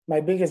my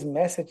biggest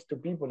message to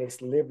people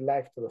is live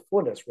life to the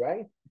fullest,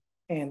 right?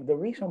 And the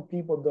reason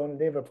people don't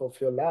live a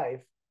fulfilled life,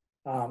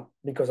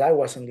 because I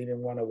wasn't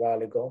living one a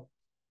while ago,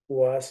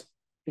 was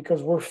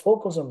because we're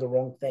focused on the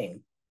wrong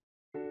thing.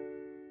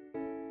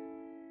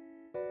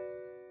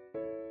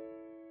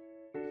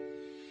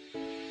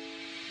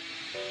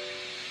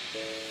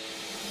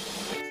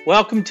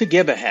 Welcome to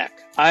Give a Heck.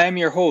 I am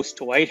your host,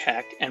 Dwight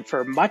Heck, and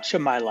for much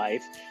of my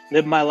life,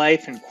 lived my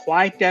life in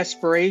quiet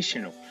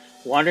desperation,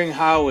 wondering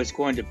how I was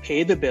going to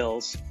pay the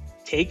bills,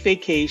 take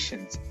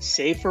vacations,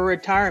 save for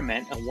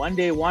retirement, and one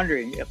day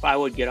wondering if I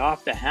would get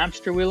off the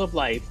hamster wheel of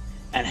life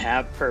and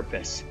have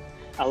purpose.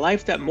 A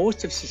life that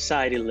most of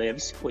society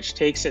lives, which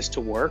takes us to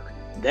work,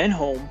 then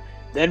home,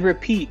 then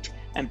repeat,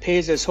 and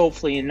pays us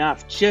hopefully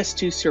enough just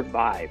to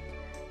survive.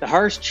 The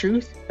harsh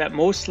truth that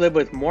most live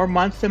with more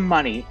month than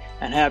money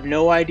and have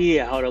no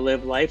idea how to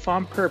live life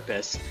on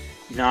purpose,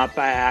 not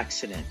by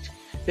accident.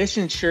 This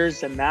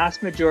ensures the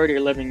mass majority are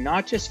living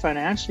not just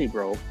financially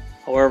broke,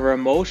 however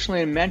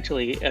emotionally and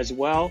mentally as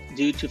well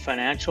due to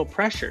financial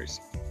pressures.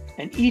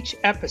 In each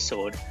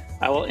episode,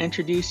 I will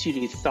introduce you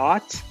to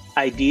thoughts,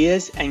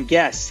 ideas, and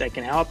guests that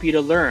can help you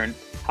to learn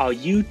how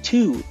you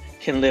too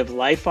can live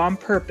life on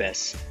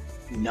purpose,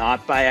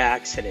 not by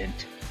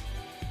accident.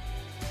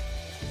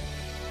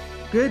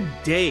 Good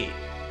day,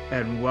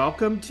 and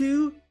welcome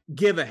to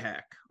Give a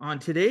Heck. On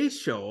today's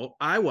show,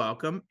 I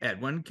welcome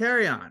Edwin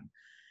Carrion.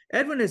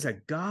 Edwin is a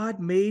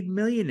God-made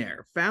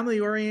millionaire,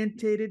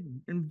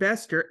 family-oriented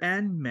investor,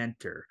 and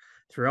mentor.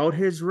 Throughout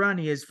his run,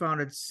 he has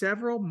founded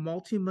several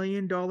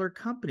multi-million-dollar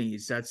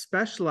companies that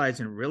specialize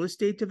in real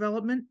estate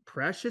development,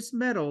 precious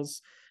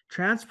metals,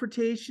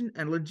 transportation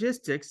and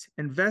logistics,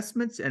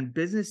 investments, and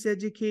business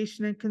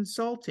education and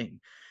consulting.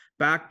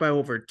 Backed by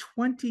over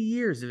 20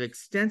 years of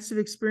extensive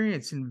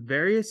experience in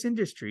various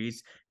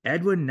industries,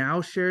 Edwin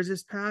now shares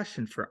his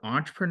passion for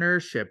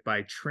entrepreneurship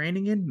by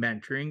training and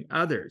mentoring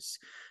others,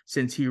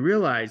 since he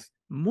realized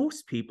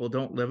most people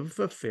don't live a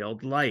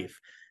fulfilled life,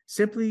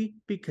 simply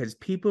because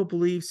people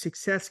believe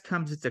success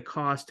comes at the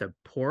cost of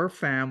poor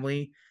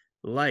family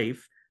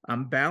life,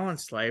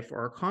 unbalanced life,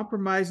 or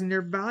compromising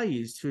their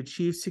values to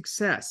achieve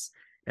success.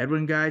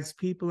 Edwin guides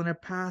people in a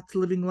path to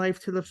living life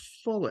to the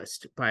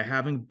fullest by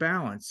having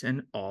balance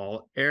in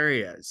all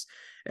areas.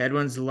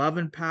 Edwin's love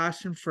and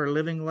passion for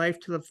living life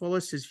to the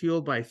fullest is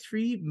fueled by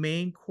three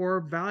main core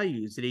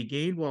values that he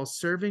gained while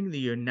serving the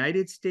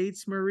United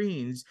States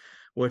Marines,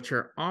 which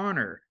are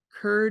honor,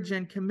 courage,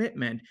 and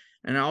commitment,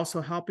 and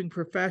also helping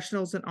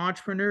professionals and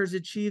entrepreneurs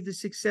achieve the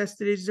success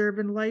they deserve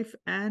in life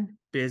and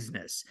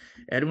business.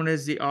 Edwin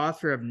is the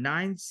author of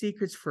 9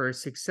 Secrets for a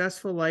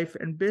Successful Life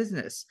and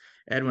Business.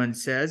 Edwin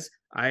says,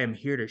 I am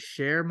here to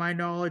share my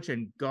knowledge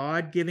and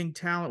God-given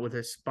talent with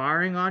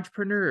aspiring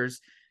entrepreneurs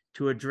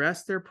to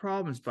address their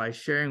problems by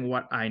sharing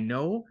what I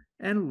know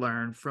and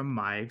learn from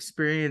my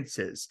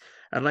experiences.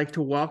 I'd like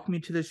to welcome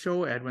you to the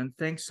show, Edwin.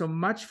 Thanks so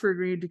much for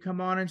agreeing to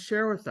come on and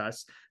share with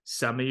us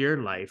some of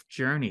your life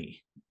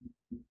journey.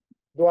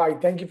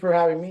 Dwight, thank you for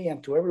having me.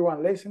 And to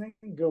everyone listening,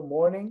 good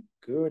morning,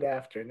 good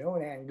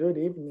afternoon, and good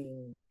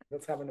evening.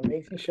 Let's have an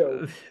amazing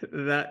show.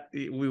 That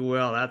we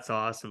will. That's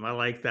awesome. I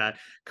like that.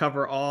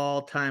 Cover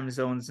all time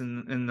zones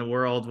in the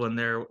world when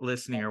they're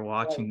listening or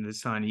watching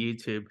this on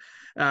YouTube.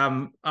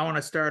 I want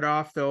to start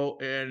off though,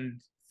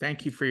 and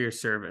thank you for your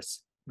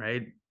service,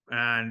 right?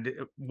 And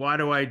why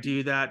do I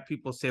do that?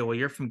 People say, well,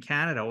 you're from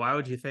Canada. Why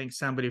would you thank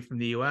somebody from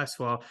the US?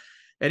 Well,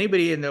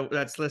 anybody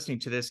that's listening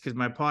to this, because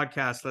my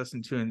podcast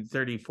listened to in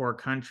 34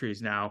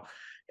 countries now.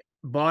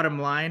 Bottom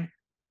line,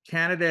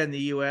 Canada and the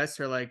US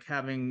are like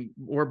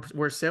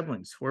we're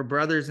siblings. We're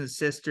brothers and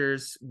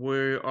sisters.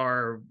 We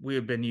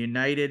have been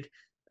united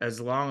as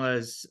long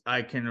as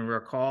I can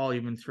recall.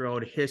 Even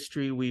throughout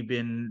history, we've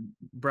been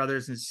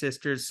brothers and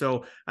sisters.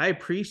 So I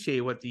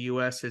appreciate what the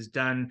US has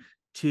done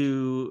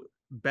to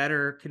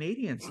better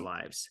Canadians'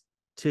 lives,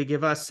 to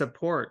give us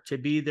support, to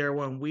be there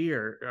when we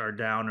are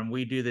down, and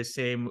we do the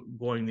same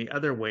going the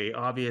other way.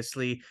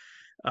 Obviously,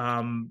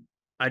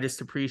 I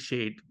just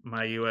appreciate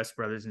my U.S.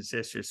 brothers and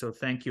sisters. So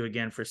thank you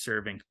again for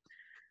serving.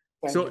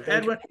 Thank you for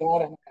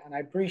that. And I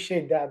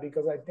appreciate that,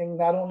 because I think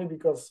not only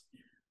because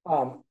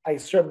I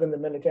served in the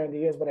military in the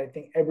years, but I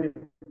think every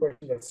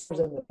person that serves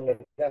in the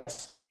military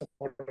that's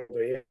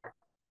supported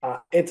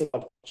it's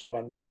a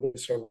fun to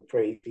serve and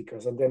pray,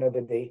 because at the end of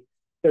the day,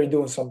 they're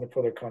doing something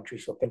for their country.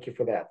 So thank you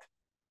for that.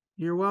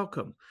 You're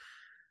welcome.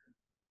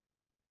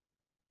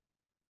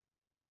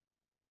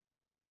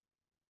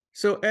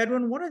 So,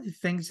 Edwin, one of the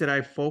things that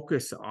I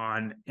focus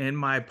on in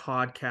my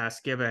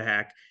podcast, Give a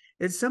Heck,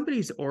 is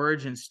somebody's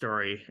origin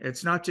story.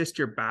 It's not just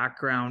your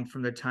background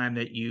from the time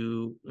that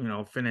you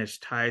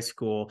finished high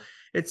school.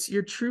 It's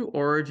your true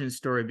origin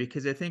story,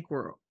 because I think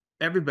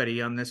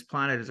everybody on this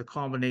planet is a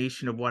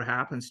combination of what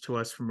happens to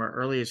us from our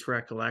earliest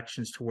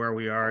recollections to where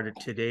we are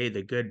today,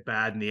 the good,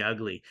 bad, and the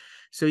ugly.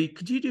 So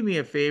could you do me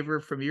a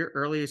favor, from your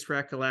earliest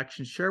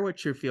recollections, share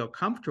what you feel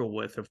comfortable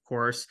with, of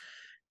course,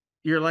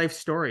 your life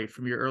story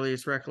from your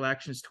earliest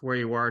recollections to where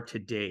you are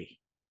today.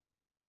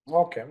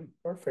 Okay,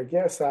 perfect.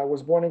 Yes, I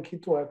was born in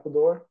Quito,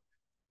 Ecuador.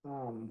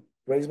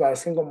 raised by a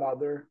single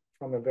mother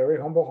from a very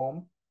humble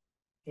home,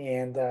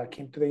 and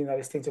came to the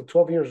United States at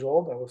 12 years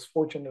old. I was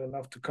fortunate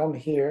enough to come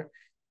here,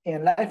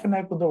 and life in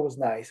Ecuador was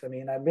nice. I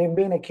mean, I've been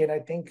being a kid. I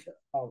think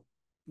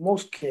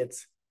most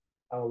kids,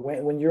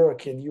 when you're a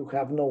kid, you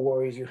have no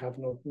worries. You have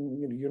no,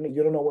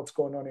 you don't know what's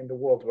going on in the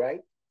world,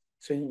 right?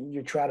 So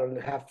you try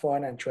to have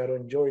fun and try to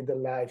enjoy the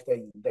life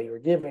that you're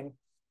given.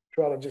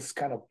 Try to just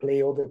kind of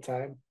play all the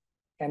time,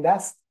 and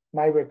that's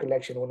my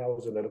recollection when I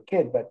was a little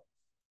kid. But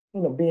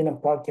being a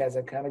podcast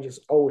and kind of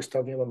just always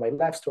talking about my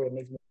life story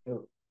makes me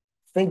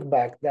think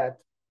back that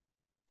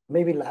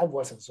maybe life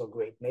wasn't so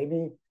great.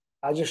 Maybe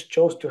I just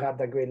chose to have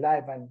that great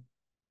life. And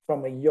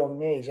from a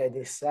young age, I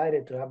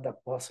decided to have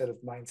that positive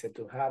mindset,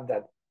 to have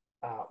that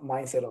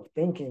mindset of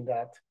thinking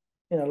that,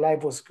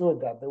 life was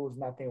good, that there was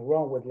nothing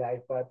wrong with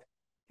life. But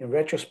in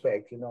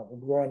retrospect,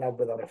 growing up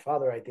without a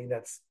father, I think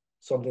that's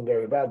something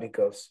very bad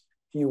because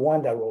you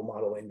want that role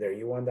model in there.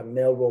 You want the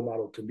male role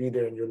model to be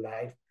there in your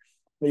life.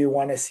 You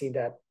want to see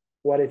that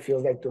what it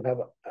feels like to have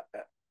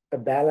a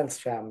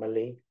balanced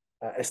family,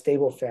 a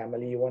stable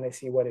family. You want to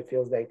see what it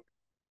feels like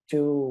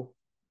to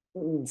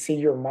see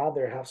your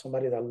mother have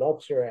somebody that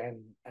loves her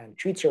and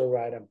treats her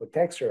right and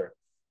protects her.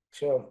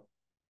 So,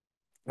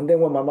 and then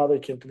when my mother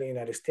came to the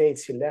United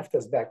States, she left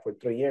us back for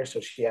 3 years. So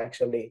she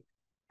actually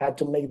had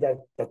to make that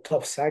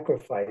tough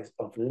sacrifice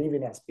of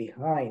leaving us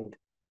behind,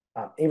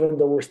 even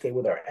though we're staying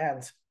with our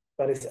aunts.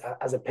 But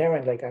as a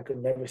parent, like I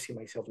could never see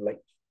myself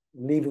like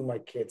leaving my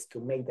kids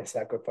to make the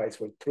sacrifice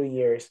for 3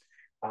 years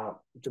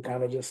to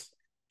kind of just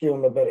give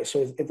them a better. So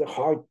it's a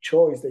hard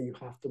choice that you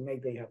have to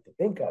make, that you have to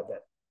think of,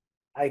 that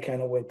I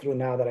kind of went through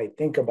now that I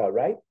think about,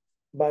 right?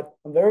 But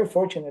I'm very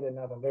fortunate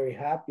enough. I'm very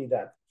happy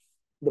that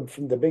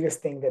the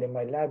biggest thing that in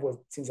my life was,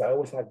 since I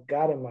always had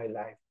God in my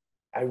life,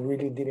 I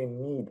really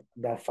didn't need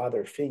that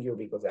father figure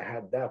because I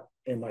had that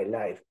in my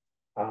life.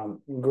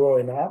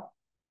 Growing up,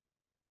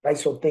 I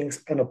saw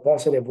things in a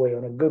positive way,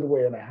 in a good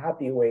way, in a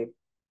happy way.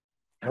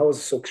 I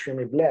was so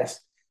extremely blessed.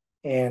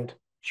 And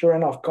sure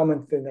enough,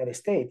 coming to the United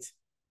States,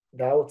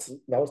 that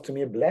was to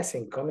me a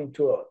blessing, coming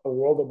to a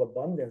world of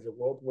abundance, a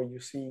world where you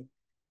see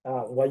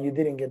what you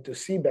didn't get to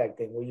see back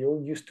then, where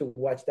you used to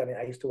watch that. And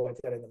I used to watch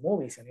that in the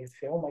movies, and you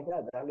say, "Oh my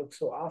God, that looks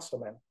so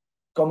awesome!" And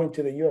coming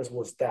to the U.S.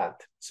 was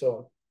that.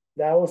 So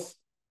that was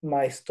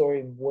my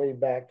story way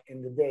back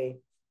in the day.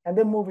 And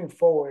then moving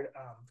forward,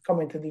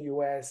 coming to the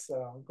U.S.,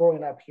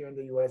 growing up here in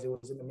the U.S., it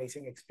was an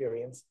amazing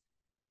experience.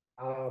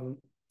 Um,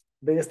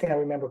 Biggest thing I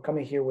remember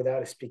coming here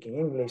without speaking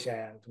English,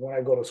 and when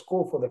I go to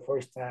school for the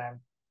first time,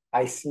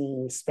 I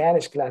see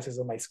Spanish classes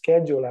on my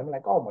schedule. I'm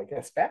like, oh my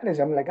God, Spanish.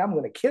 I'm like, I'm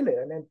going to kill it.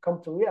 And then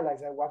come to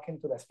realize I walk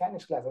into the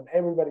Spanish class and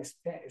everybody's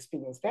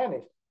speaking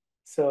Spanish.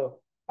 So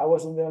I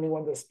wasn't the only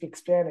one that speaks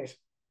Spanish.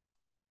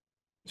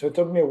 So it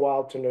took me a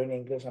while to learn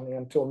English. I mean,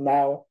 until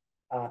now,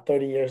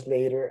 30 years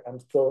later, I'm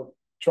still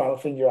trying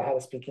to figure out how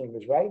to speak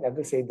English, right? I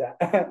could say that.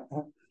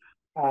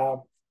 uh,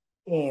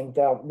 and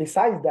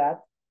besides that,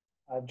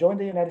 joined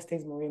the United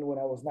States Marine when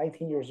I was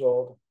 19 years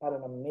old. Had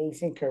an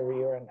amazing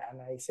career, and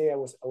I say I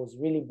was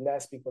really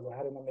blessed because I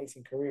had an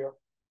amazing career.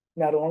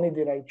 Not only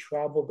did I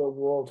travel the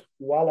world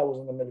while I was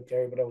in the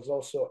military, but I was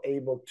also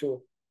able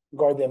to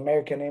guard the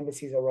American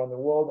embassies around the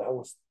world. I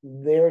was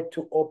there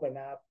to open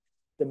up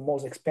the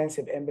most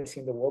expensive embassy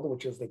in the world,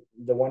 which is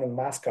the one in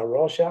Moscow,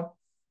 Russia.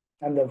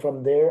 And then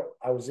from there,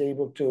 I was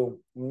able to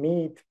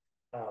meet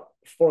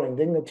foreign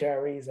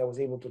dignitaries. I was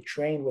able to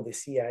train with the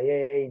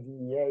CIA,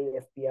 DEA,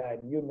 FBI,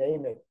 you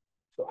name it.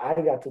 So I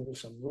got to do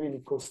some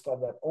really cool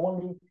stuff that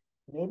only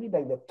maybe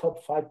like the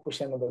top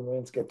 5% of the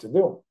Marines get to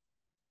do.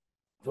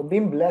 So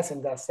being blessed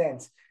in that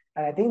sense.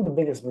 And I think the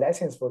biggest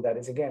blessings for that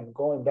is, again,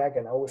 going back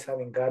and always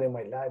having God in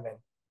my life,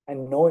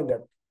 and knowing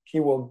that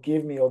He will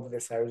give me all the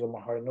desires of my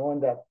heart,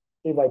 knowing that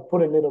if I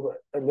put a little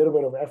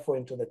bit of effort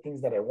into the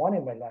things that I want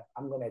in my life,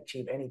 I'm going to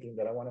achieve anything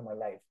that I want in my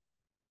life.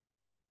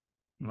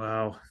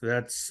 Wow,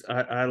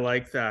 I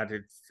like that.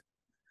 It's,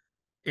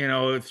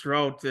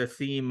 throughout the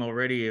theme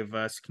already of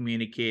us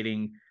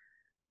communicating,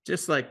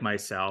 just like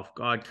myself,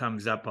 God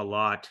comes up a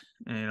lot.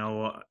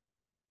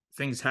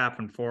 Things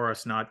happen for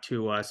us, not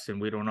to us, and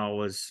we don't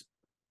always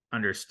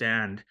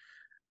understand.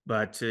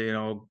 But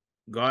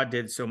God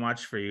did so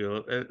much for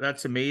you.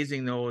 That's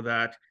amazing, though,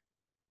 that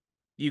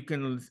you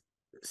can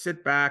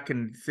sit back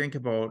and think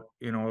about,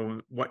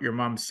 what your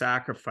mom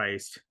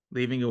sacrificed,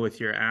 leaving you with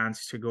your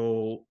aunts to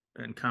go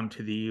and come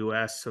to the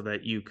US so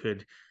that you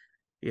could,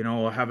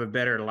 have a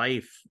better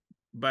life.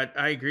 But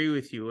I agree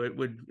with you. It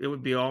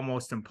would be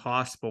almost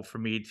impossible for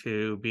me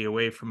to be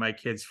away from my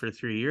kids for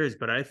 3 years.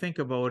 But I think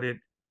about it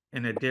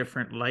in a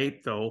different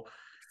light, though.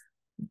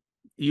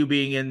 You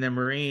being in the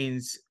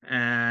Marines,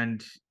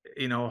 and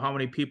how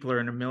many people are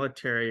in the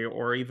military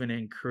or even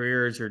in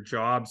careers or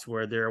jobs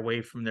where they're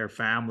away from their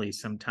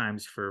families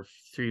sometimes for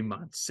 3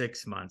 months,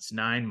 6 months,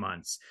 9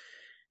 months.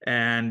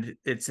 And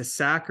it's a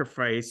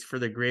sacrifice for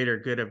the greater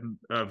good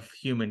of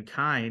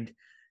humankind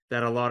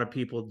that a lot of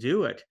people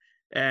do it.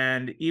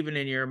 And even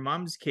in your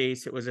mom's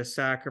case, it was a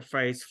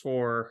sacrifice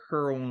for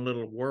her own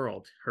little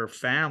world, her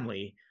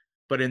family,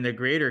 But in the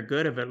greater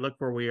good of it, look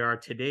where we are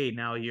today.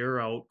 Now you're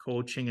out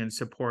coaching and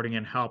supporting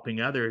and helping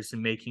others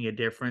and making a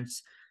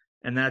difference.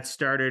 And that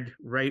started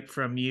right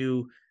from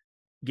you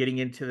getting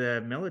into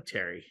the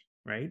military,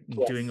 right?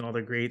 And doing Yes. all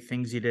the great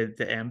things you did at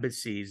the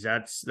embassies.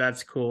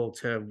 That's cool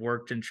to have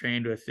worked and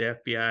trained with the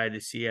FBI, the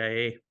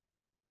CIA.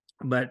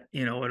 But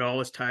it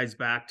always ties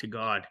back to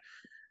God.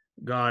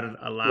 God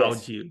allowed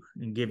Yes. you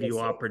and give you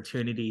Yes.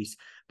 opportunities.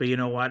 But you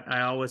know what?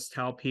 I always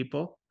tell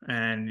people,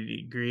 and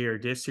you agree or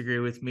disagree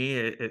with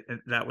me,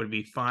 that would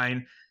be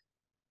fine.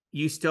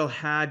 You still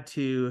had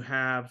to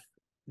have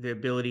the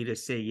ability to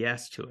say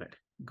yes to it.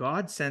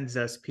 God sends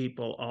us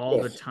people all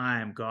the Yes.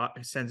 time. God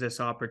sends us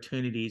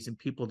opportunities, and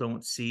people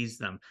don't seize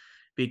them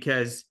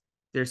because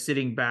they're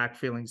sitting back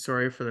feeling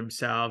sorry for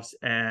themselves.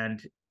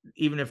 And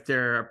even if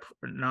they're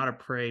not a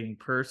praying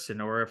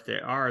person, or if they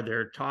are,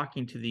 they're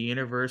talking to the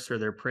universe or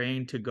they're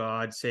praying to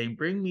God saying,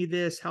 bring me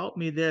this, help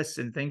me this,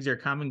 and things are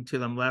coming to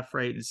them left,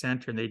 right, and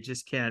center, and they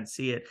just can't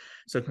see it.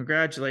 So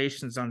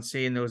congratulations on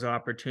seeing those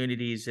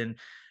opportunities and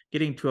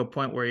getting to a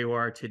point where you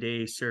are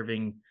today,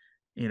 serving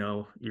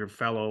your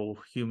fellow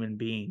human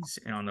beings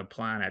on the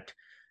planet.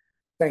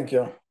 Thank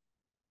you.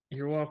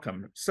 You're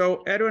welcome.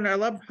 So Edwin, I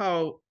love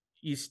how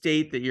you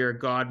state that you're a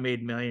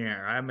God-made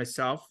millionaire. I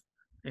myself,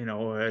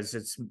 as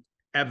it's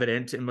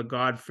evident, am a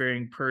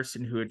God-fearing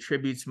person who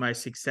attributes my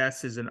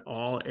successes in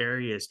all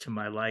areas to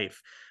my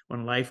life.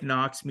 When life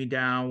knocks me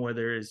down,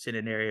 whether it's in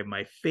an area of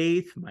my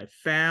faith, my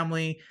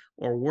family,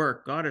 or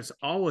work, God has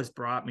always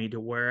brought me to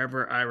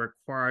wherever I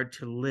required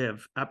to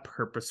live a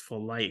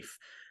purposeful life.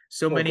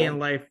 So many in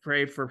life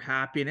pray for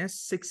happiness,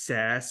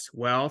 success,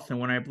 wealth, and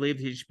when I believe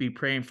he should be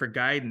praying for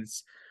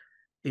guidance,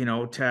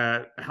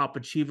 to help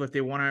achieve what they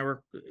want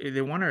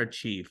to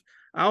achieve.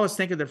 I always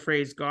think of the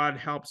phrase, God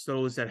helps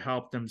those that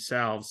help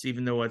themselves,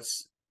 even though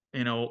it's,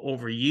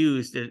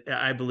 overused.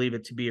 I believe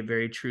it to be a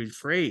very true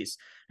phrase.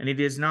 And it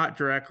does not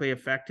directly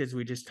affect, as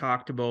we just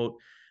talked about,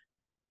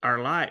 our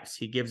lives.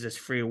 He gives us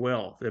free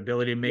will, the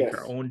ability to make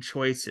our own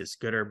choices,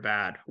 good or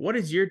bad. What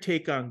is your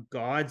take on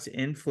God's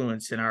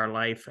influence in our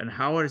life, and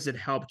how has it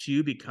helped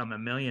you become a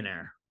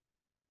millionaire?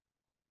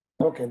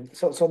 Okay,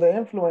 so the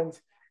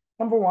influence,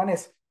 number one,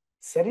 is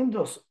setting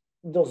those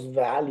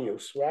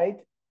values, right?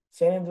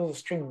 Setting those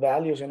strict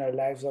values in our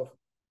lives of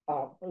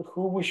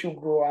who we should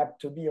grow up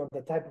to be, or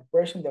the type of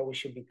person that we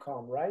should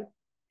become, right?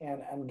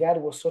 And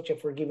God was such a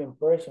forgiving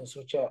person,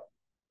 such a,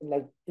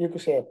 like you could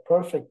say, a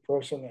perfect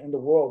person in the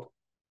world,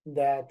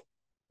 that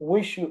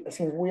we should,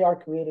 since we are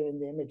created in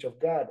the image of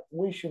God,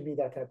 we should be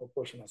that type of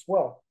person as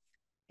well.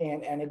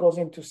 And it goes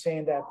into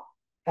saying that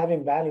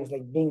having values,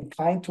 like being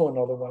kind to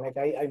another one. Like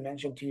I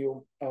mentioned to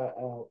you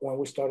when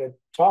we started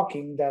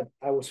talking, that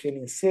I was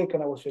feeling sick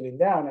and I was feeling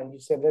down, and you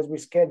said, let's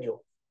reschedule.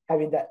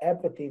 Having that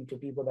empathy into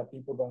people that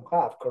people don't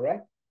have,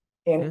 correct?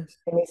 And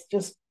it's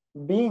just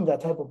being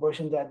that type of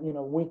person that,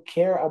 we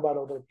care about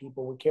other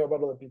people, we care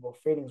about other people's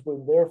feelings,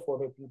 we're there for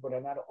other people,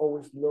 and not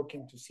always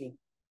looking to see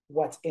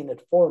what's in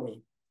it for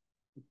me.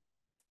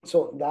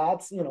 So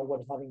that's,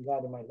 what having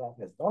God in my life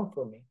has done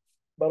for me.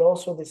 But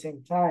also at the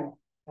same time,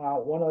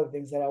 one of the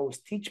things that I always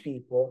teach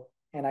people,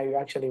 and I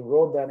actually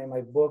wrote that in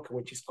my book,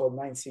 which is called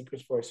 9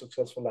 Secrets for a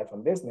Successful Life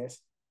and Business.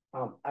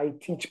 I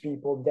teach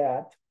people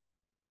that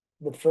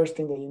the first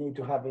thing that you need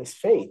to have is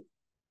faith.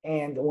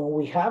 And when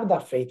we have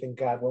that faith in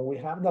God, when we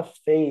have that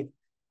faith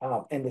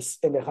in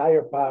the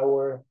higher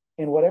power,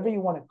 in whatever you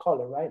want to call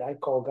it, right? I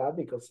call God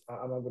because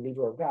I'm a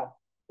believer of God.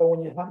 But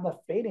when you have that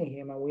faith in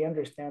Him, and we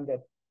understand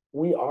that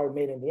we are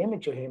made in the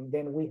image of Him,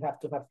 then we have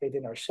to have faith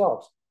in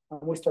ourselves.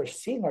 And we start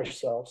seeing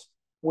ourselves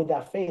with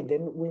that faith.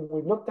 Then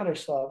we looked at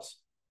ourselves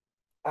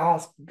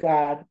as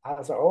God,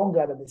 as our own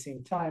God at the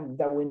same time,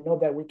 that we know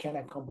that we can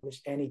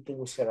accomplish anything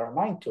we set our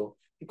mind to.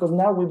 Because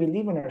now we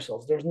believe in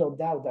ourselves. There's no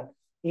doubt that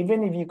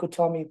even if you could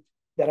tell me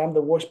that I'm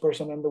the worst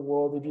person in the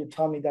world, if you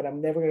tell me that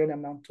I'm never going to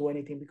amount to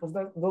anything, because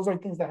those are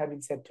things that have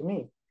been said to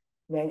me.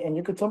 And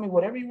you could tell me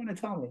whatever you want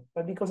to tell me.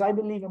 But because I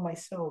believe in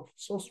myself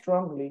so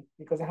strongly,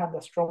 because I have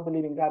that strong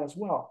belief in God as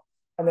well,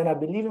 and then I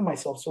believe in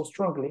myself so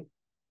strongly,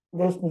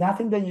 there's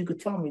nothing that you could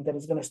tell me that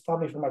is going to stop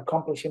me from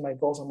accomplishing my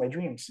goals and my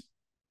dreams.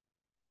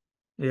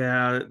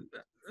 Yeah,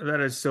 that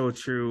is so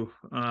true.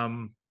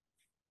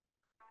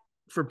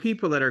 For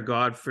people that are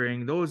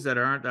God-fearing, those that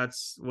aren't,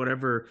 that's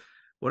whatever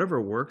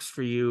works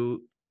for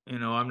you.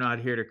 I'm not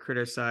here to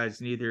criticize,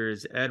 neither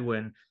is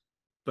Edwin,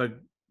 but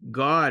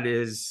God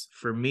is,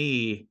 for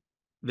me,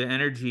 the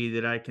energy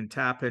that I can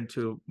tap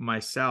into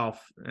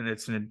myself, and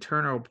it's an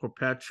internal,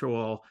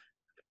 perpetual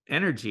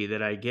energy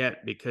that I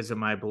get because of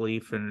my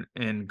belief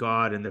in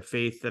God and the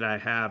faith that I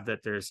have,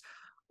 that there's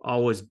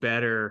always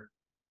better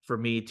for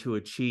me to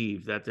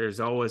achieve, that there's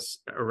always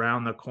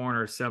around the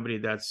corner somebody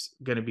that's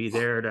going to be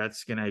there,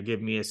 that's going to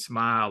give me a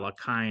smile, a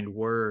kind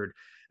word,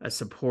 a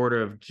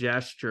supportive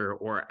gesture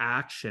or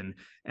action.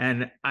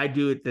 And I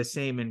do it the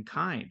same in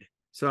kind.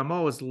 So I'm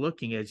always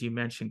looking, as you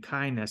mentioned,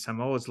 kindness. I'm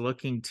always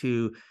looking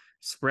to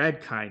spread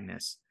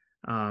kindness,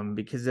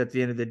 because at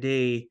the end of the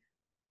day,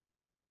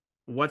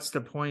 what's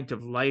the point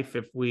of life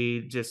if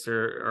we just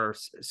are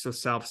so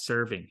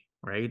self-serving?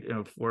 right?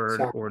 If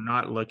we're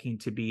not looking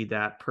to be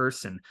that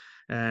person.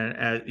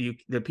 And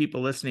the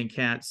people listening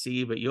can't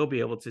see, but you'll be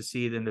able to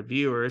see it in the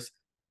viewers.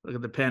 Look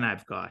at the pen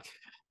I've got,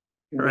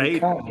 right? Be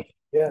kind.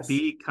 Yes.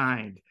 Be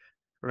kind,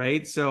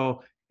 right?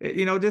 So,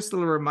 just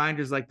little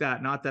reminders like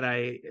that. Not that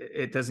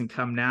it doesn't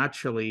come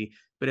naturally,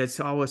 but it's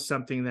always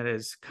something that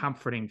is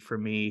comforting for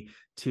me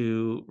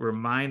to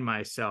remind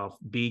myself,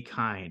 be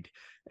kind,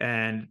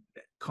 and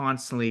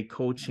constantly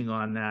coaching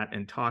on that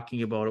and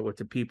talking about it with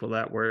the people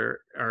that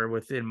are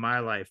within my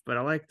life. But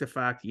I like the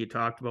fact that you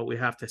talked about we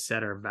have to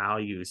set our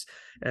values,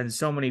 and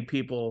so many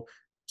people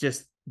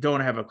just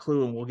don't have a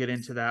clue, and we'll get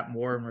into that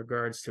more in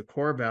regards to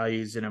core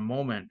values in a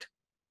moment.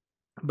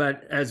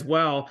 But as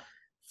well,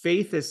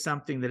 faith is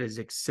something that is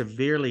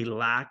severely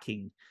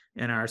lacking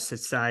in our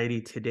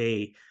society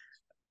today.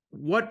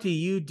 What do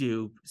you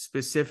do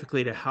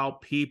specifically to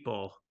help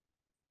people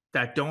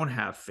that don't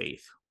have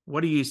faith?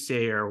 What do you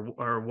say,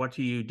 or what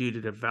do you do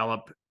to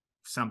develop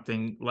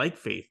something like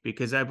faith?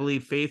 Because I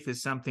believe faith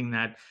is something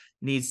that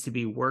needs to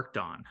be worked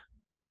on.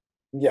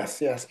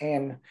 Yes, yes.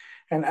 And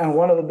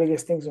one of the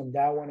biggest things on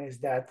that one is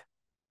that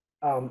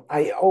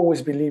I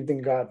always believed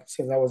in God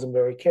since I was a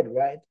very kid,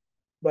 right?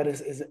 But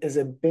it's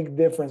a big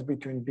difference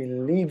between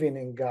believing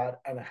in God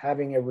and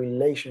having a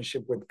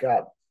relationship with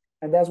God.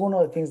 And that's one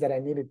of the things that I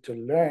needed to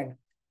learn.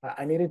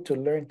 I needed to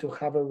learn to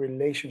have a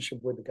relationship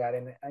with God.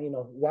 And,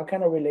 what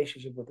kind of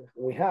relationship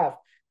we have.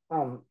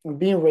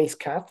 Being raised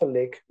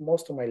Catholic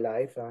most of my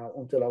life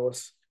until I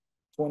was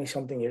 20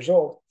 something years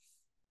old,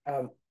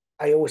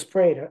 I always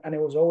prayed, and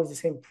it was always the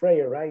same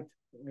prayer, right?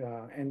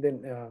 And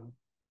then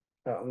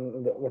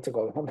what's it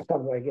called?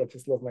 I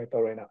just lost my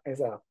thought right now.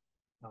 It's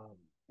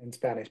in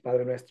Spanish,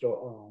 Padre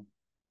Nuestro,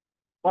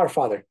 Our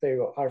Father. There you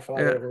go, Our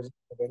Father. Yeah. Who's in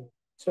heaven.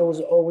 So it was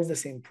always the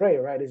same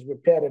prayer, right? It's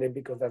repetitive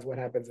because that's what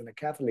happens in the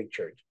Catholic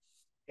Church,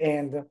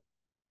 and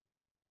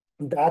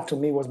that to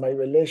me was my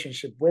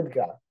relationship with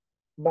God.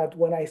 But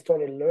when I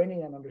started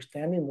learning and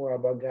understanding more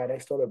about God, I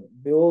started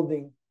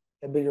building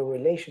a bigger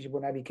relationship.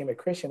 When I became a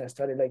Christian, I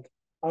started like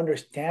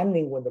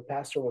understanding when the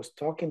pastor was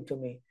talking to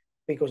me,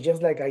 because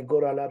just like I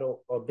go to a lot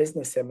of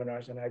business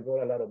seminars and I go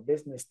to a lot of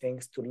business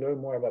things to learn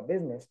more about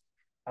business,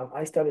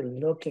 I started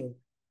looking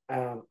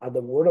at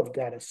the Word of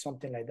God as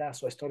something like that.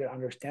 So I started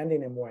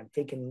understanding it more and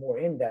taking more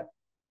in that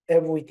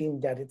everything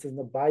that is in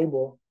the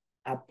Bible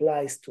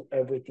applies to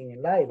everything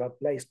in life,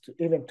 applies to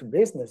even to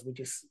business, which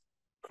is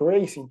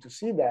crazy to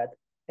see that.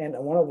 And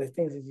one of the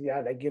things is,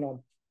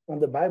 on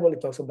the Bible,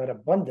 it talks about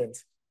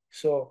abundance.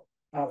 So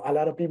a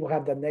lot of people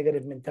have that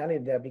negative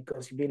mentality that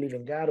because you believe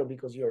in God or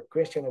because you're a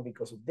Christian or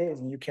because of this,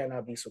 you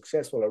cannot be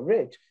successful or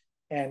rich.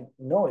 And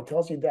no, it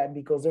tells you that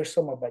because there's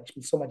so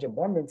much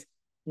abundance,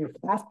 you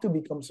have to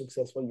become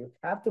successful. You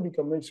have to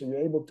become rich so you're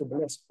able to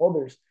bless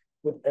others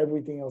with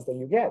everything else that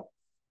you get.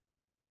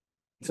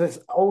 So it's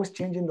always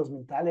changing those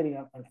mentality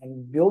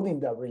and building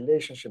that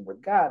relationship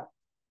with God.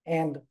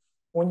 And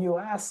when you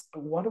ask,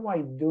 what do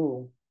I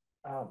do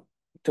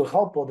to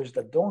help others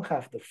that don't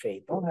have the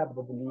faith, don't have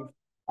the belief?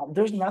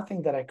 There's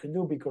nothing that I could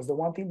do, because the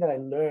one thing that I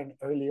learned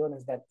early on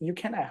is that you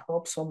cannot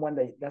help someone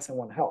that doesn't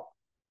want help.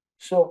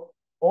 So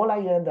all I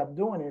end up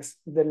doing is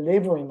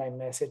delivering my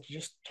message,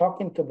 just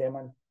talking to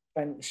them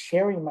and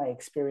sharing my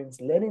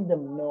experience, letting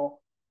them know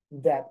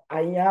that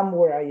I am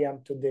where I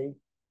am today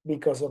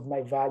because of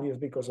my values,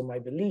 because of my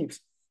beliefs.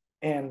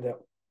 And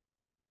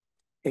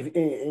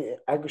if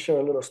I could share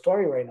a little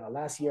story right now.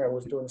 Last year, I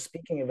was doing a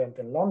speaking event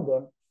in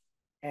London,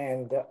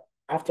 and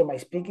after my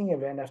speaking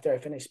event, after I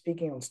finished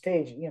speaking on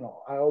stage,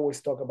 I always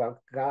talk about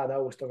God, I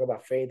always talk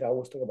about faith, I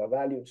always talk about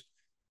values.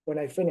 When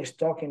I finished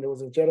talking, there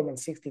was a gentleman,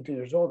 62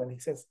 years old, and he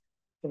says,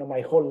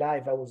 my whole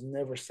life I was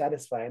never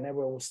satisfied. I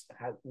never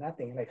had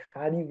nothing. Like,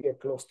 how do you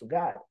get close to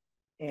God?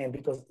 And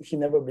because he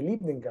never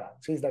believed in God,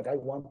 so he's like, I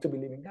want to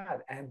believe in God,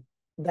 and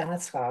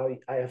that's how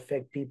I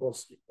affect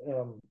people's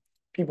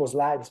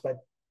lives by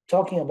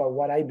talking about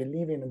what I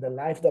believe in and the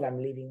life that I'm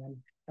living.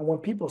 And when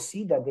people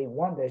see that, they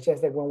wonder. It's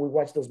just like when we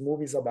watch those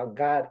movies about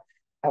God,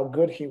 how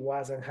good he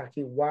was and how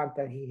he walked,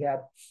 and he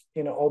had,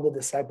 all the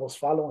disciples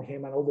following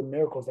him and all the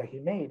miracles that he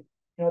made.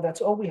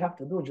 That's all we have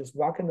to do, just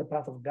walk in the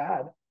path of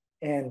God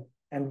and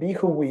be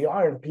who we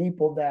are. And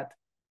people that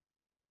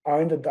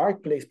are in the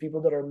dark place,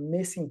 people that are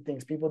missing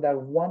things, people that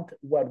want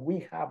what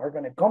we have are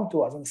going to come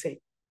to us and say,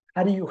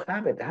 how do you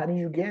have it? How do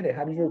you get it?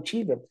 How do you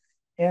achieve it?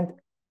 And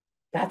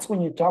that's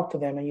when you talk to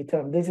them and you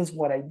tell them, this is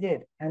what I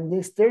did. And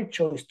it's their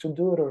choice to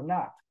do it or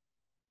not.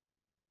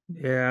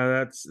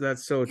 Yeah,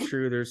 that's so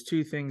true. There's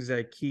two things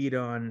I keyed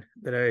on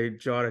that I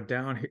jotted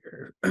down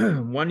here.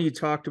 One, you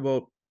talked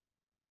about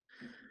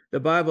the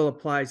Bible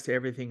applies to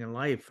everything in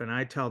life, and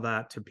I tell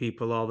that to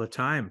people all the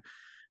time.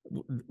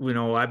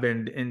 I've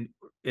been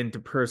into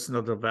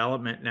personal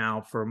development now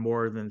for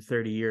more than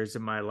 30 years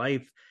of my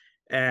life,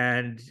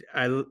 and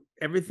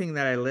everything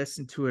that I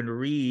listen to and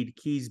read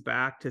keys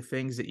back to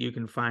things that you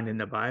can find in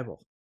the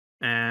Bible.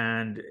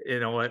 And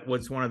it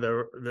was one of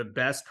the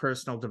best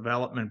personal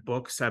development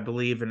books, I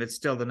believe, and it's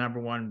still the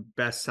 #1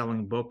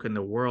 best-selling book in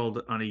the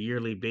world on a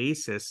yearly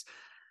basis.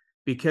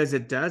 because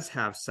it does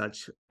have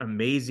such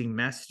amazing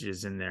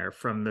messages in there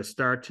from the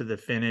start to the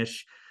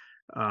finish.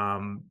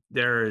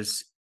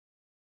 There's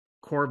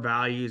core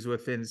values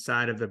within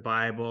inside of the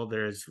Bible.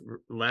 There's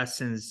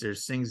lessons,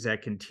 there's things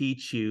that can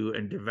teach you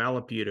and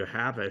develop you to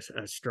have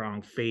a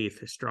strong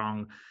faith, a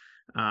strong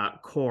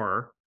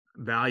core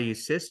value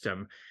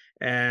system.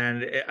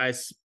 And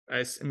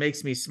it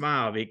makes me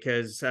smile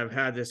because I've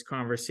had this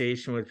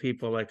conversation with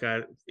people like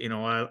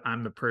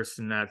I'm the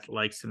person that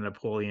likes the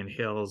Napoleon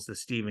Hills, the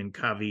Stephen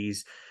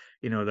Coveys,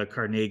 the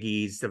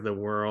Carnegies of the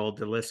world.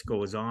 The list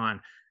goes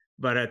on.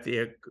 But at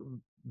the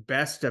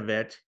best of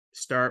it,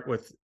 start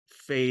with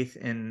faith.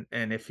 And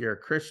if you're a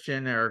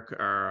Christian or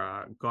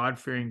a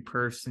God-fearing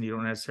person, you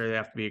don't necessarily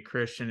have to be a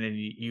Christian, and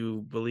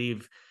you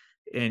believe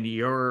in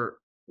your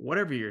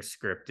whatever your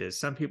script is.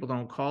 Some people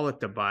don't call it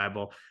the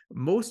Bible.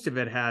 Most of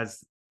it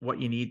has what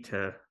you need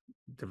to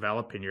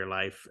develop in your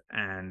life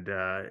and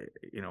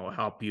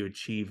help you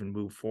achieve and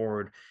move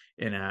forward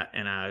in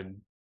a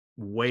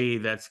way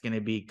that's going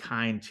to be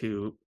kind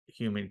to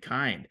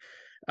humankind.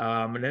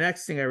 The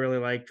next thing I really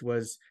liked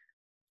was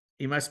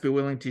you must be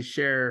willing to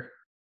share,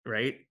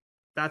 right?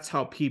 That's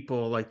how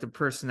people, like the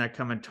person that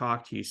come and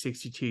talk to you,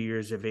 62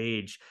 years of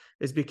age,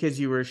 is because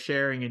you were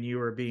sharing and you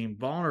were being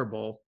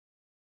vulnerable.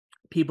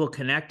 People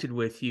connected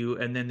with you,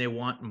 and then they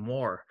want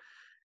more.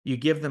 You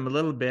give them a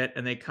little bit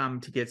and they come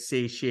to get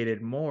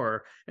satiated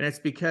more. And it's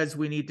because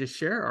we need to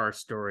share our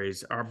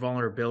stories, our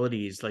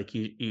vulnerabilities. Like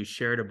you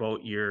shared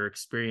about your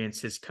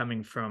experiences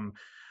coming from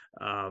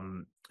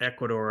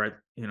Ecuador.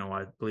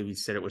 I believe you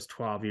said it was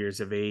 12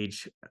 years of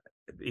age.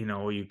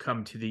 You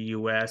come to the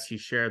US, you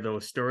share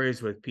those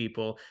stories with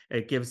people.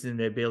 It gives them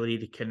the ability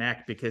to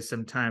connect, because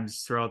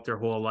sometimes throughout their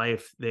whole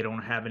life, they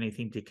don't have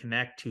anything to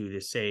connect to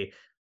say,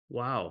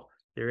 wow,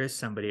 there is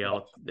somebody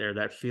out there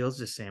that feels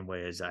the same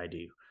way as I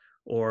do.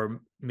 Or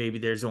maybe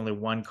there's only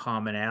one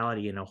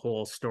commonality in a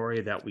whole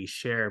story that we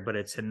share, but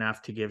it's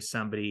enough to give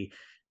somebody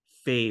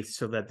faith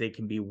so that they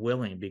can be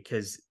willing.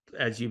 Because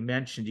as you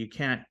mentioned, you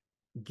can't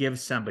give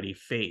somebody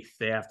faith.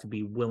 They have to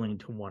be willing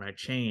to want to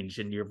change,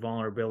 and your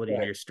vulnerability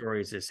and your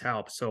stories has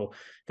helped. So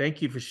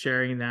thank you for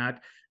sharing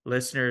that.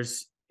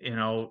 Listeners,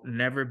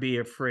 never be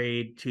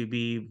afraid to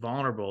be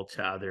vulnerable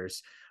to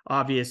others.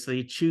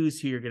 Obviously,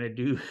 choose who you're going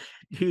to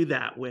do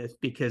that with,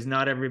 because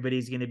not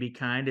everybody's going to be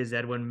kind. As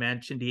Edwin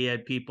mentioned, he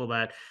had people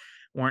that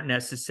weren't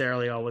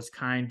necessarily always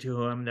kind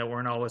to him, that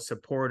weren't always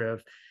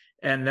supportive.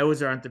 And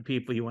those aren't the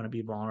people you want to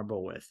be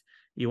vulnerable with.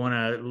 You want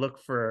to look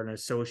for an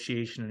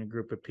association and a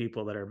group of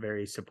people that are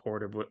very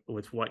supportive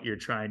with what you're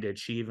trying to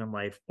achieve in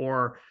life,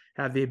 or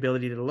have the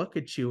ability to look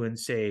at you and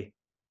say,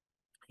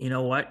 you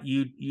know what,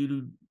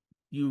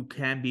 you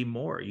can be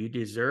more, you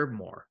deserve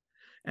more.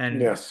 And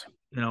yes,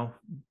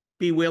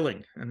 be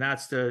willing. And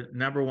that's the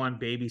number one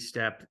baby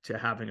step to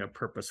having a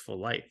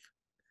purposeful life.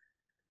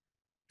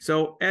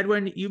 So,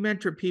 Edwin, you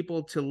mentor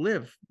people to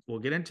live, we'll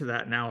get into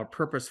that now, a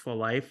purposeful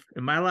life.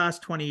 In my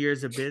last 20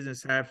 years of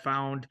business, I have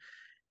found,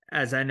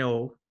 as I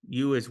know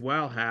you as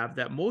well have,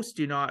 that most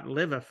do not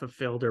live a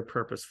fulfilled or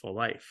purposeful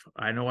life.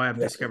 I know I've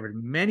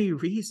discovered many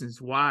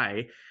reasons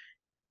why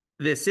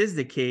this is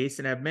the case,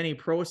 and have many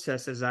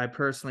processes I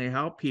personally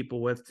help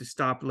people with to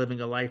stop living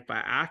a life by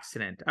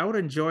accident. I would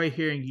enjoy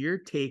hearing your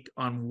take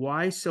on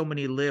why so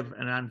many live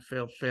an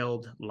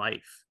unfulfilled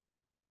life.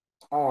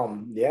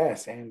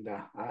 Yes, and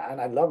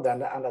I love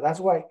that, and that's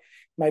why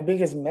my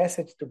biggest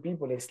message to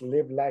people is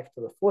live life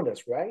to the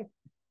fullest, right?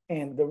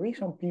 And the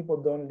reason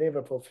people don't live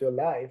a fulfilled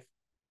life,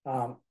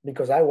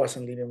 because I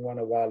wasn't living one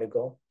a while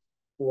ago,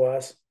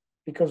 was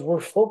because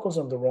we're focused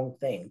on the wrong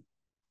thing,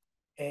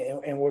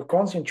 and we're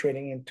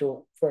concentrating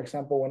into, for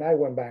example, when I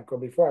went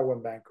bankrupt, before I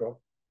went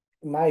bankrupt,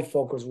 my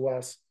focus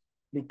was,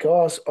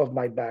 because of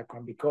my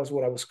background, because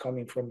what I was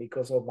coming from,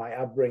 because of my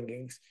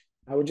upbringings,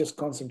 I was just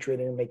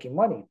concentrating on making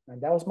money.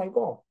 And that was my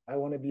goal. I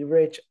want to be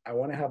rich. I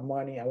want to have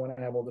money. I want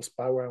to have all this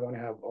power. I want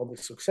to have all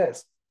this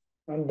success.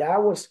 And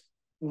that was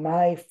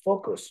my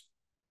focus.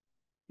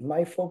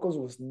 My focus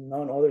was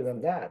none other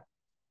than that.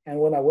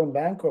 And when I went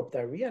bankrupt,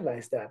 I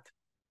realized that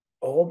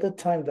all the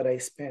time that I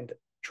spent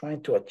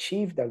trying to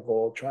achieve that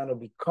goal, trying to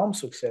become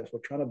successful,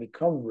 trying to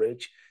become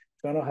rich,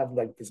 trying to have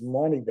like this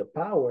money, the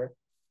power,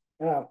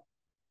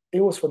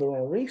 it was for the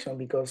wrong reason,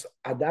 because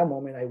at that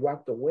moment I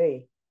walked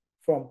away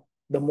from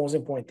the most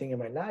important thing in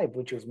my life,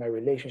 which was my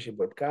relationship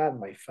with God,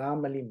 my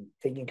family,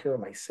 taking care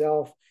of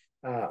myself,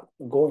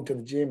 going to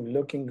the gym,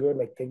 looking good,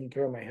 like taking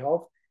care of my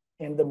health.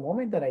 And the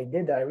moment that I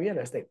did that, I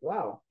realized like,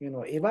 wow,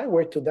 if I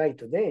were to die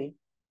today,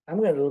 I'm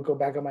going to look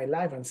back at my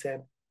life and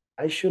said,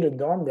 I should have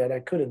done that.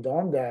 I could have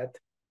done that,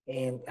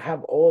 and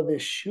have all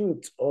these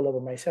shoots all over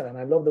myself. And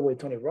I love the way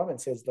Tony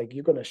Robbins says, like,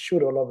 you're going to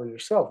shoot all over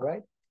yourself,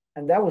 right?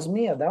 And that was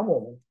me at that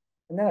moment.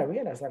 And then I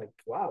realized, like,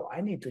 wow,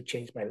 I need to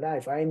change my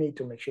life. I need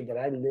to make sure that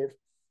I live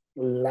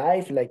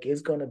life like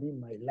it's going to be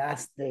my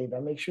last day. I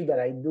make sure that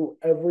I do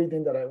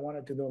everything that I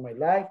wanted to do in my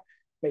life,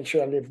 make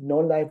sure I live no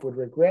life with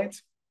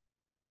regrets,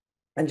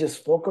 and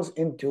just focus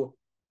into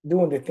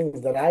doing the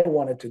things that I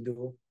wanted to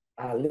do,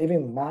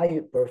 living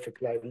my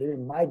perfect life,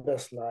 living my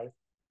best life.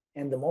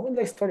 And the moment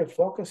I started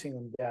focusing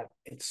on that,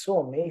 it's so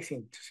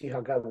amazing to see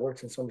how God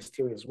works in so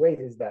mysterious ways,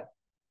 is that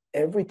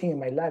everything in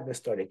my life has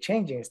started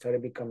changing. It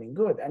started becoming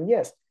good. And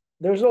yes,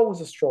 there's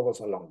always struggles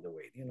along the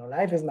way.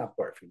 Life is not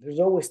perfect. There's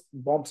always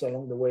bumps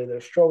along the way.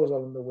 There's struggles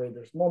along the way.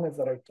 There's moments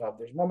that are tough.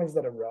 There's moments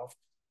that are rough.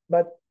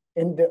 But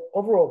in the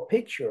overall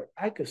picture,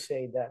 I could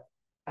say that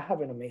I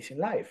have an amazing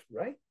life,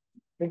 right?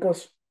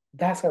 Because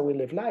that's how we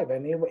live life.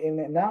 And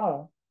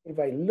now, if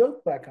I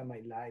look back at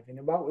my life and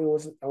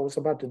I was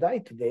about to die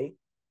today,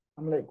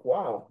 I'm like,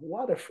 wow,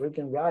 what a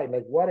freaking ride.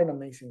 Like, what an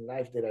amazing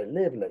life did I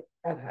live. Like,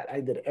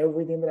 I did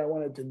everything that I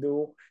wanted to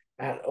do.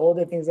 I had all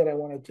the things that I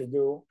wanted to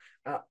do.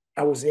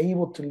 I was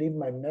able to leave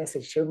my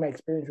message, share my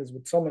experiences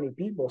with so many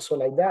people. So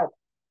like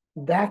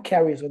that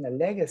carries on a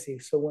legacy.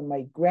 So when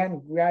my great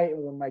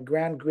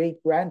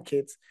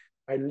grandkids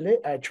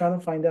are trying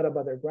to find out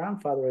about their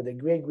grandfather or their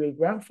great great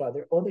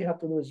grandfather, all they have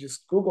to do is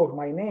just Google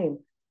my name,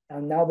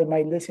 and now they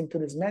might listen to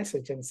this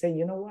message and say,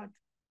 you know what,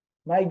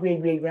 my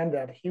great great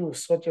granddad, he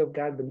was such a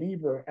God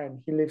believer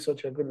and he lived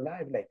such a good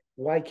life. Like,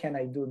 why can't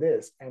I do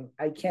this? And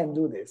I can't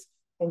do this,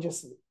 and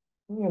just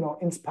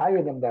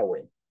inspire them that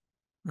way.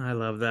 I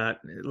love that.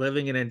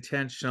 Living an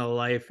intentional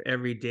life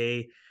every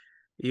day.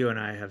 You and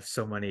I have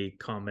so many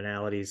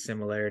commonalities,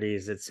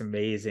 similarities. It's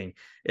amazing.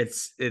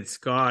 It's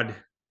God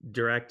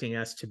directing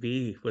us to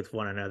be with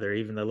one another.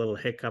 Even the little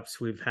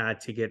hiccups we've had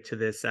to get to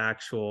this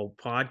actual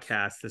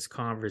podcast, this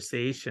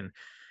conversation,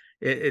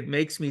 it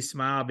makes me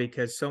smile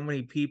because so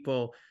many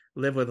people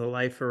live with a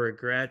life of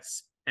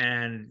regrets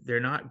and they're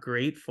not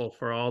grateful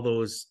for all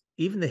those,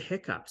 even the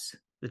hiccups,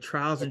 the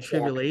trials and Exactly.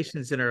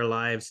 tribulations in our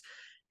lives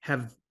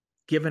have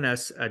given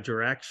us a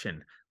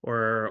direction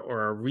or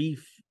a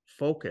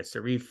refocus, a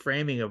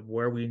reframing of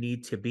where we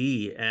need to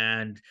be.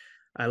 And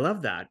I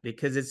love that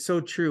because it's so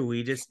true.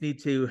 We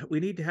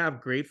need to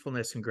have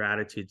gratefulness and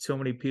gratitude. So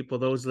many people,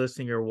 those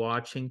listening or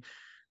watching,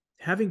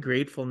 having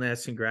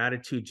gratefulness and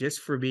gratitude just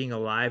for being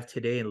alive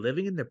today and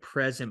living in the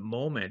present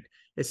moment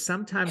is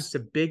sometimes the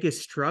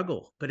biggest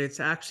struggle, but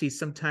it's actually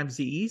sometimes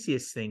the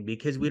easiest thing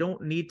because we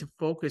don't need to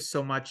focus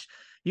so much.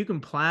 You can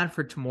plan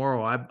for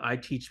tomorrow. I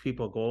teach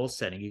people goal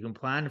setting. You can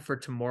plan for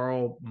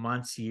tomorrow,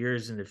 months,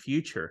 years in the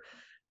future,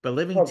 but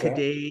living Okay.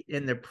 today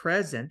in the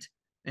present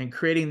and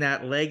creating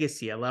that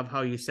legacy. I love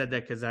how you said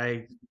that because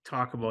I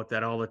talk about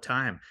that all the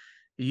time.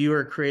 You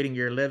are creating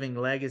your living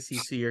legacy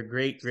so your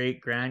great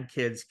great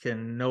grandkids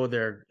can know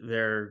their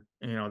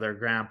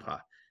grandpa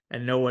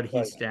and know what he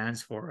Right.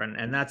 stands for,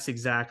 and that's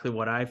exactly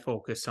what I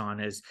focus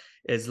on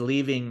is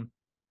leaving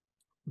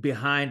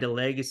behind a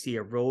legacy,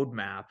 a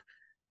roadmap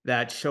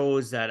that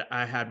shows that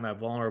I had my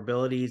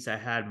vulnerabilities, I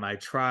had my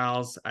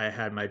trials, I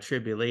had my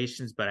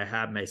tribulations, but I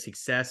had my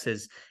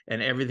successes,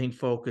 and everything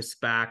focused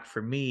back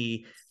for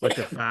me with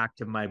the fact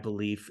of my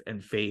belief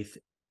and faith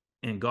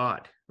in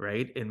God,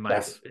 right?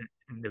 Yes.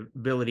 In the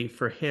ability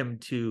for him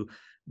to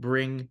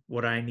bring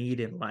what I need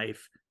in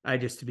life. I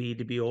just need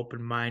to be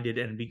open-minded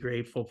and be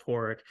grateful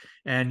for it.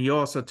 And you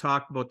also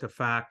talked about the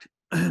fact,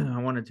 I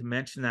wanted to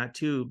mention that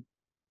too.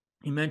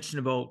 You mentioned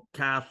about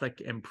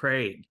Catholic and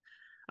praying.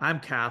 I'm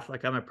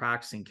Catholic, I'm a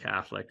practicing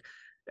Catholic,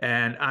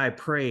 and I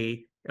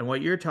pray. And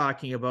what you're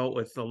talking about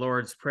with the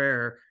Lord's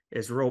Prayer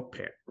is rope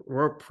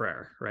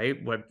prayer, right?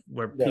 Where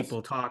Yes.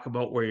 people talk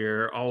about where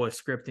you're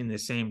always scripting the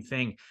same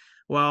thing.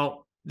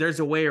 Well, there's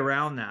a way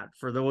around that.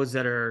 For those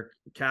that are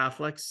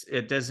Catholics,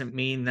 it doesn't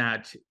mean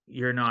that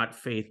you're not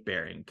faith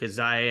bearing, because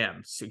I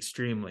am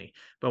extremely.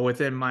 But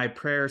within my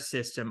prayer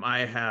system,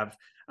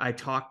 I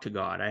talk to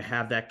God. I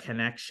have that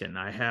connection.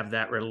 I have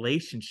that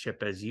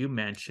relationship, as you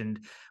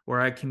mentioned, where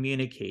I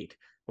communicate,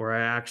 where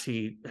I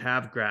actually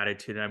have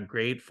gratitude. I'm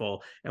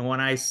grateful. And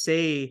when I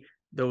say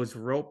those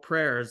rote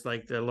prayers,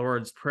 like the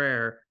Lord's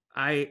Prayer,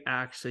 I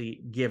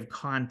actually give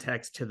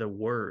context to the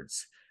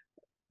words.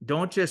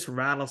 Don't just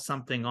rattle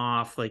something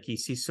off like you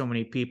see so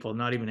many people,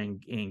 not even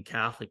in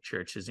Catholic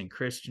churches, in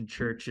Christian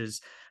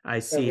churches. I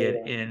see it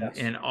Everywhere. Yes.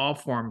 in all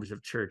forms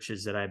of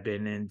churches that I've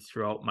been in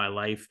throughout my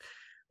life,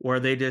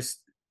 where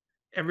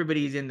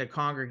everybody's in the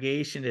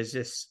congregation is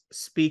just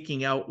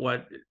speaking out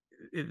what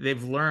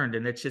they've learned,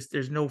 and it's just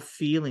there's no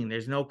feeling,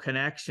 there's no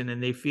connection,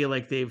 and they feel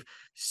like they've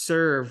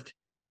served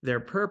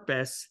their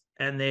purpose,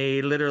 and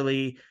they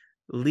literally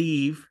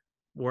leave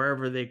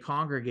wherever they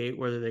congregate,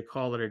 whether they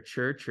call it a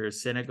church or a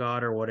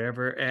synagogue or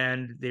whatever,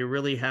 and they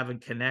really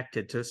haven't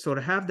connected to. So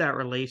to have that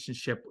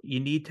relationship,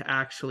 you need to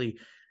actually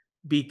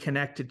be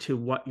connected to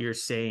what you're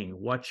saying,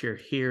 what you're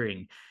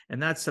hearing.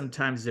 And that's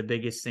sometimes the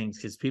biggest things,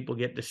 because people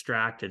get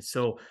distracted.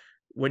 So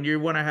when you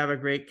want to have a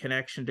great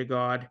connection to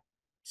God,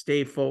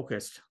 stay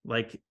focused.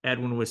 Like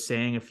Edwin was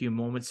saying a few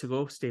moments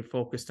ago, stay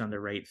focused on the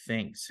right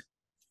things.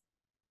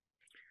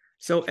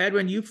 So,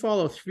 Edwin, you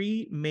follow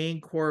three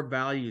main core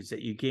values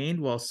that you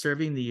gained while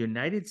serving the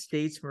United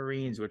States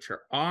Marines, which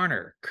are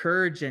honor,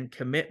 courage, and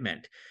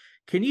commitment.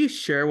 Can you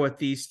share what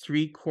these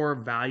three core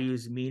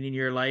values mean in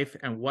your life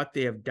and what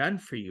they have done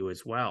for you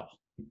as well?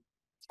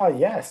 Oh,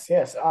 yes,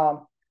 yes.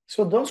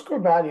 So those core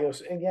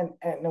values, again,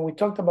 and we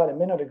talked about a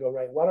minute ago,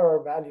 right? What are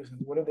our values and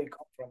where do they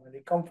come from? And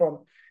they come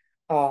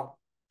uh,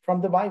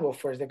 from the Bible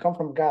first. They come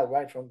from God,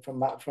 right?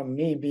 From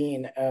me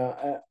being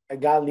a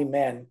godly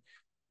man.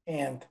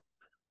 And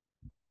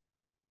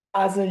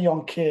as a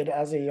young kid,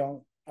 as a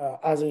young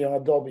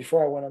adult,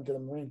 before I went into the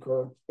Marine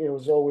Corps, it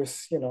was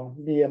always,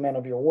 be a man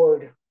of your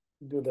word,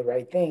 do the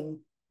right thing,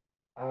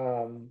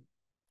 and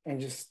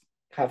just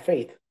have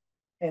faith.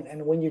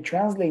 And when you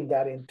translate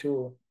that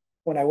into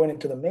when I went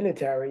into the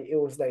military, it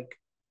was like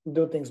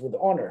do things with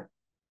honor.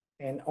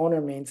 And honor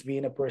means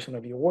being a person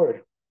of your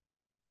word.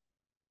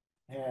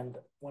 And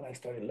when I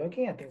started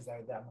looking at things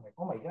like that, I'm like,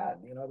 oh my God,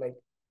 like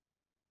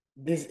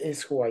this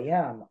is who I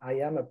am. I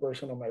am a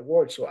person of my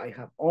word. So I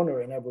have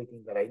honor in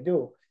everything that I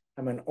do.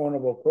 I'm an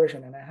honorable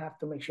person. And I have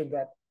to make sure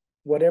that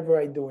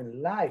whatever I do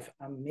in life,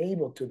 I'm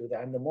able to do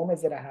that. And the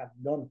moments that I have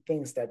done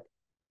things that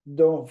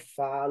don't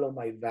follow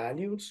my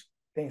values,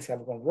 things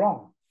have gone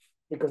wrong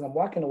because I'm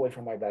walking away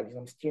from my values.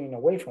 I'm steering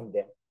away from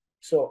them.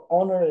 So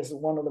honor is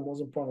one of the most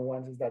important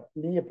ones, is that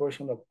be a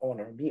person of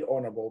honor, be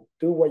honorable,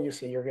 do what you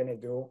say you're going to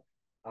do.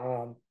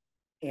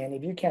 And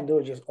if you can't do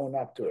it, just own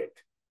up to it.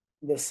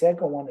 The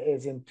second one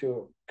is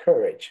into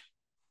courage.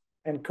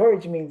 And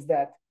courage means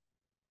that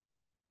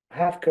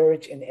have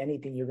courage in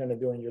anything you're going to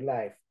do in your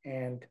life.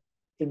 And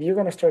if you're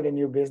going to start a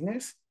new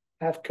business,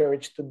 have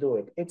courage to do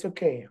it. It's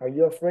okay. Are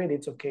you afraid?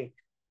 It's okay.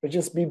 But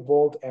just be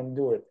bold and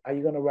do it. Are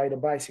you going to ride a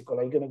bicycle?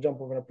 Are you going to jump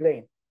over a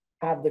plane?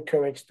 Have the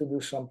courage to do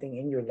something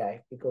in your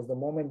life, because the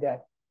moment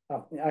that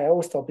I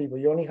always tell people,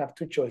 you only have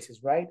two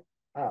choices, right?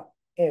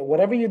 And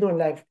whatever you do in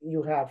life,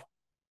 you have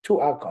two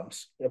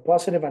outcomes, a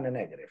positive and a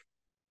negative.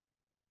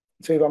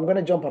 So if I'm going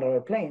to jump out of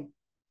a plane,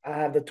 I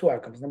have the two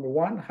outcomes. Number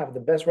one, have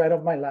the best ride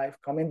of my life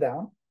coming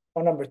down.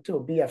 Or number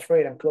two, be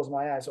afraid and close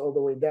my eyes all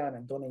the way down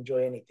and don't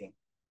enjoy anything.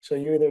 So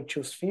you either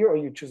choose fear or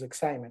you choose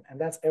excitement. And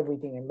that's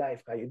everything in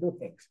life, how you do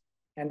things.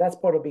 And that's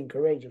part of being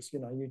courageous.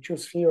 You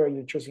choose fear or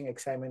you're choosing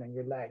excitement in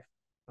your life.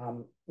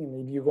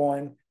 If you're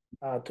going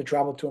to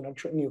travel to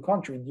a new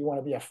country, do you want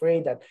to be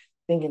afraid that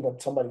thinking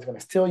that somebody's going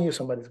to steal you,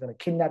 somebody's going to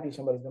kidnap you,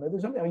 somebody's going to do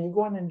something, or you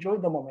go and enjoy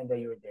the moment that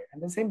you're there?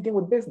 And the same thing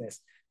with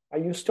business. Are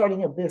you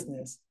starting a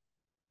business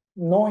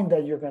knowing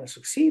that you're going to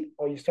succeed,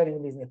 or are you starting a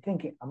business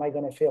thinking, am I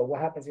going to fail?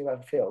 What happens if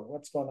I fail?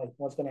 What's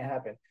going to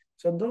happen?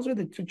 So those are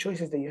the two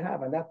choices that you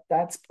have. And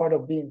that's part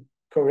of being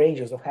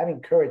courageous, of having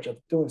courage of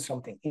doing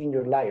something in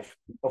your life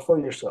or for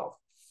yourself.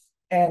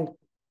 And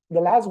the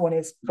last one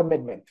is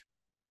commitment.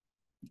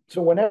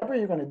 So whenever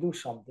you're going to do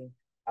something,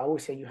 I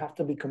always say you have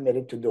to be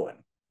committed to doing.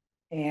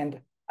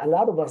 And a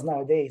lot of us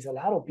nowadays, a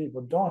lot of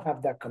people don't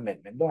have that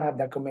commitment,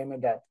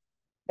 that,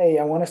 hey,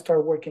 I want to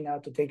start working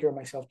out to take care of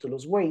myself to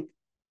lose weight.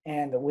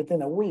 And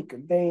within a week,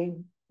 they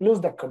lose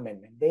that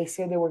commitment. They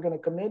say they were going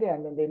to commit it,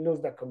 and then they lose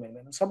that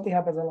commitment. And something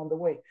happens along the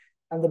way.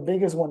 And the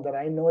biggest one that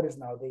I notice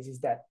nowadays is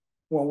that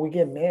when we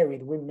get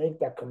married, we make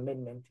that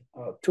commitment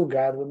to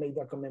God. We make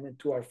that commitment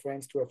to our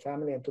friends, to our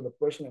family, and to the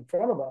person in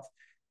front of us,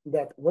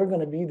 that we're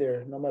going to be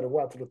there no matter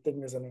what, through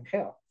thickness and in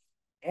health,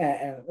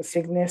 and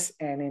sickness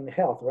and in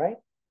health, right?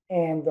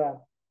 And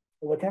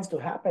what tends to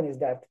happen is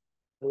that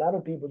a lot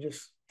of people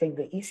just take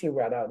the easy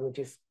route out, which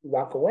is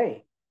walk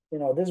away.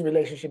 This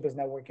relationship is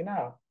not working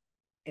out.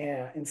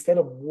 And instead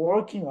of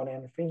working on it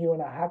and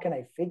figuring out how can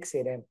I fix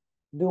it and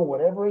doing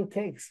whatever it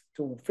takes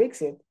to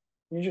fix it,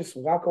 you just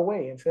walk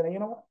away and say, you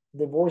know what,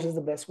 divorce is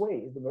the best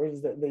way. Divorce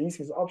is the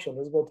easiest option.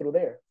 Let's go through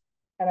there.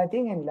 And I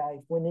think in life,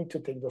 we need to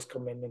take those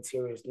commitments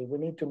seriously. We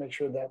need to make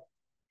sure that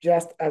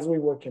just as we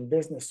work in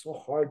business so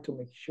hard to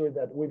make sure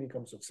that we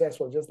become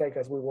successful, just like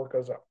as we work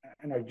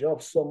in our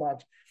jobs so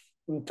much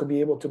to be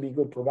able to be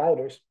good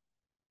providers,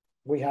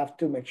 we have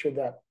to make sure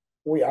that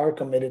we are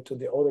committed to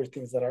the other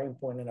things that are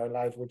important in our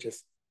life, which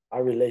is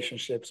our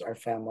relationships, our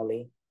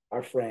family,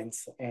 our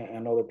friends,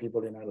 and other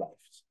people in our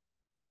lives.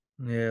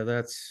 Yeah,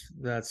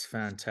 that's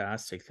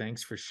fantastic.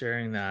 Thanks for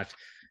sharing that.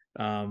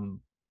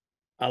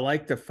 I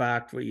like the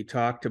fact what you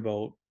talked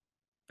about,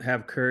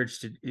 have courage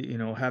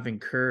to, having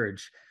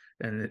courage,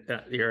 and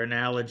your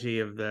analogy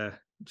of the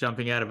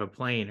jumping out of a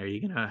plane. Are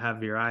you going to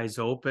have your eyes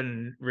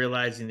open,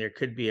 realizing there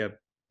could be a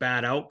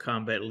bad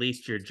outcome, but at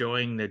least you're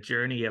enjoying the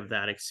journey of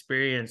that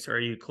experience? Or are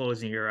you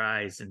closing your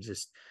eyes and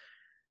just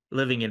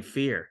living in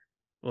fear?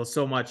 Well,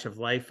 so much of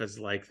life is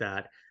like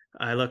that.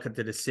 I look at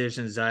the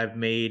decisions I've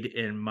made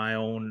in my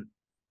own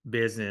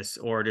business,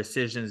 or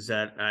decisions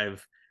that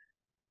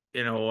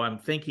I'm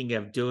thinking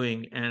of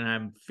doing, and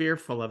I'm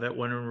fearful of it,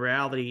 when in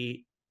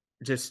reality,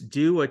 just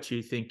do what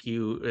you think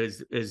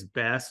is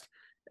best,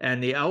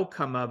 and the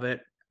outcome of it,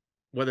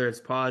 whether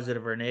it's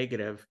positive or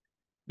negative,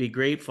 be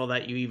grateful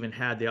that you even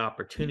had the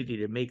opportunity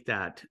to make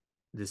that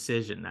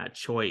decision, that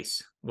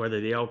choice, whether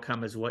the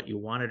outcome is what you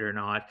wanted or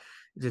not.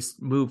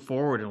 Just move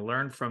forward and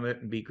learn from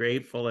it and be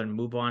grateful and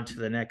move on to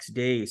the next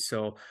day.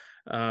 So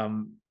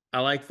I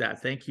like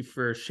that. Thank you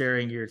for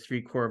sharing your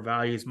 3 core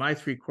values. My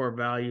 3 core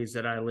values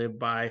that I live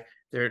by,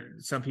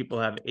 some people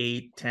have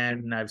 8, 10,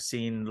 and I've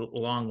seen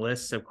long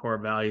lists of core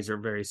values are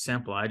very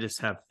simple. I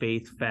just have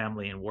faith,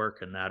 family, and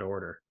work in that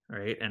order.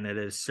 Right. And it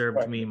has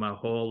served me my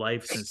whole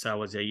life since I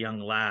was a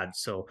young lad.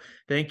 So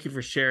thank you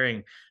for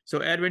sharing. So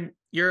Edwin,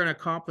 you're an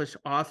accomplished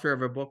author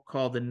of a book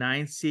called The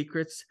 9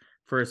 Secrets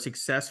for a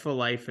successful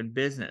life and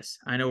business.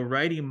 I know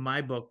writing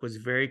my book was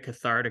very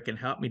cathartic and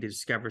helped me to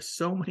discover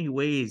so many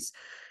ways,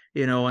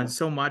 and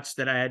so much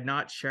that I had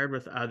not shared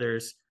with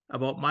others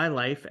about my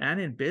life and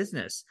in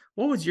business.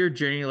 What was your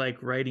journey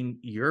like writing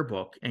your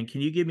book? And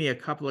can you give me a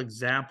couple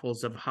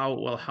examples of how it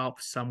will help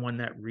someone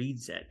that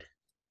reads it?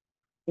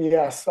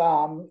 Yes,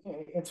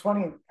 it's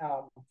funny.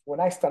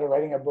 When I started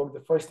writing a book,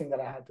 the first thing that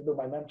I had to do,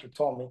 my mentor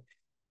told me,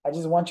 I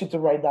just want you to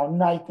write down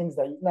nine things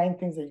that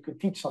you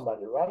could teach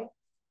somebody, right?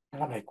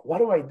 And I'm like, what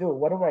do I do?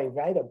 What do I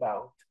write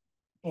about?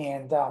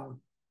 And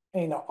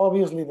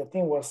obviously the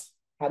thing was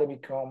how to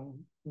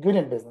become good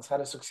in business, how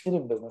to succeed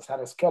in business, how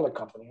to scale a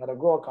company, how to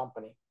grow a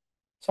company.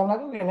 So I'm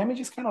like, okay, let me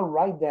just kind of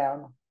write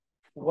down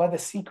what the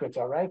secrets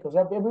are, right? Because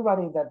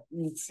everybody that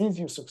sees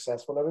you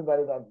successful,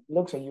 everybody that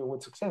looks at you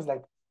with success,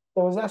 like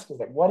they always ask us,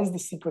 like, what is the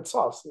secret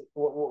sauce?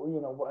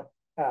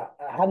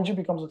 How did you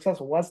become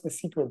successful? What's the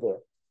secret there?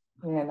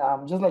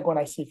 And just like when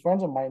I see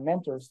friends of my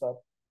mentors that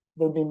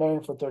they've been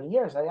married for 30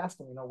 years, I ask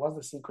them, what's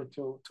the secret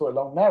to a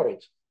long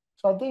marriage?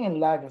 So I think in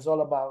life it's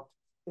all about,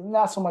 it's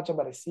not so much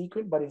about a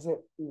secret, but is it,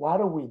 what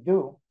do we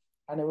do?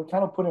 And if we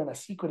kind of put in a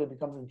secret, it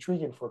becomes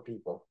intriguing for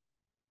people.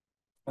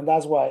 And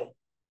that's why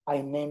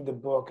I named the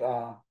book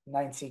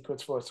Nine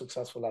Secrets for a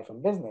Successful Life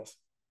and Business.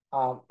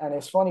 And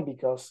it's funny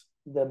because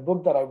the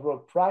book that I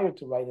wrote prior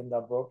to writing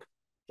that book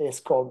is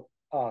called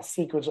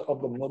Secrets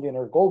of the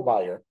Millionaire Gold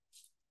Buyer.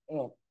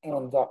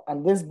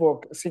 And this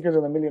book, Secrets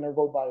of the Millionaire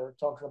Gold Buyer,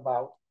 talks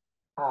about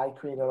how I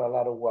created a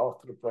lot of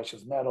wealth through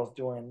precious metals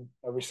during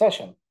a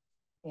recession.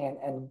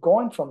 And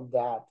going from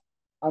that,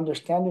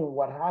 understanding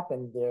what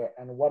happened there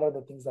and what are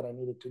the things that I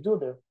needed to do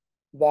there,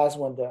 that's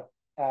when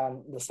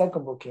the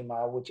second book came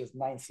out, which is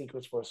Nine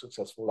Secrets for a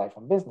Successful Life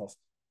and Business.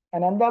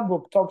 And then that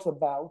book talks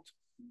about,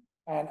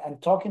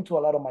 and talking to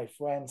a lot of my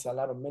friends, a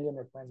lot of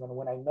millionaire friends, and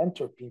when I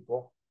mentor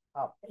people,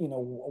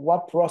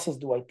 what process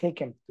do I take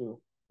them through?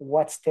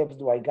 What steps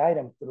do I guide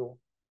them through?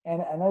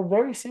 And are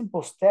very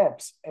simple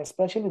steps,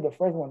 especially the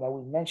first one that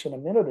we mentioned a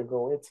minute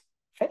ago. It's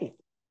faith,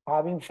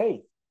 having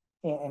faith.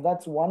 And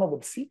that's one of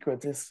the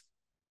secrets is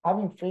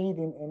having faith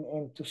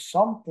into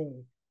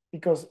something,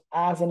 because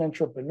as an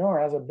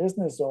entrepreneur, as a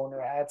business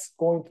owner, as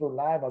going through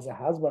life, as a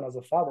husband, as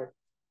a father,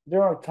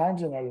 there are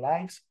times in our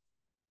lives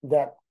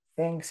that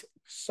things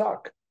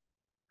suck,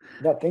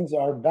 that things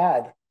are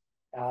bad,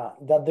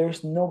 that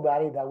there's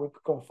nobody that we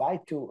could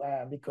confide to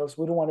because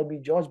we don't want to be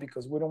judged,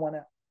 because we don't want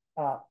to,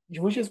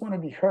 we just want to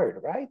be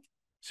heard, right?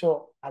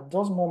 So at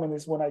those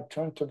moments is when I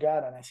turn to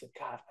God and I said,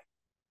 God,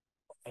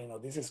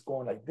 this is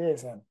going like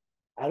this, and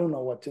I don't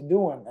know what to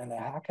do, and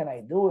how can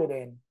I do it?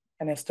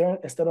 And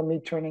instead of me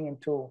turning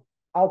into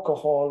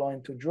alcohol or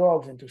into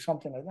drugs, into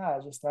something like that, I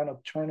just trying to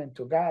turn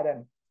into God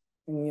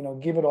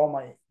and give it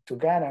all to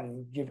God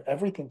and give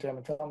everything to him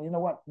and tell him, you know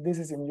what, this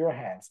is in your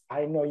hands.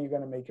 I know you're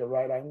going to make it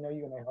right. I know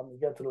you're going to help me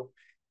get through.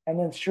 And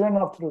then sure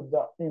enough, through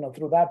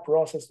that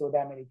process, through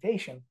that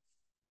meditation,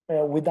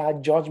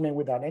 without judgment,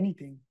 without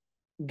anything,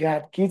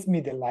 God gives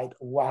me the light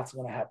of what's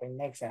going to happen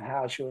next and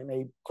how I should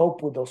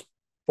cope with those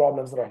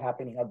problems that are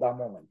happening at that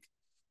moment.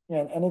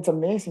 And it's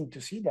amazing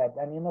to see that.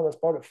 And, that's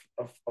part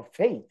of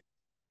faith.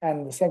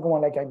 And the second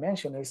one, like I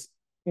mentioned, is,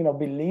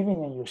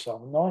 believing in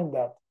yourself, knowing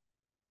that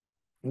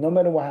no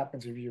matter what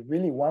happens, if you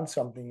really want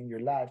something in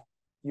your life,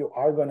 you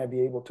are going to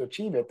be able to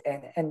achieve it.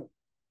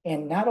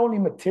 And not only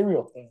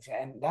material things.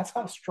 And that's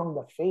how strong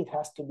the faith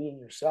has to be in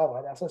yourself.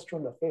 And that's how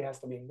strong the faith has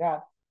to be in God.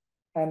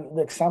 And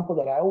the example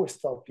that I always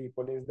tell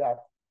people is that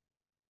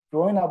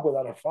growing up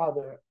without a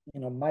father,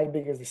 my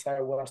biggest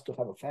desire was to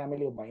have a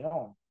family of my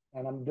own.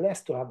 And I'm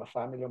blessed to have a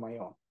family of my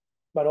own.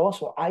 But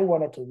also I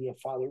wanted to be a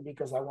father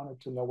because I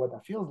wanted to know what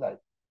that feels like.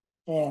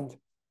 And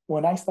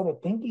when I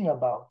started thinking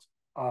about,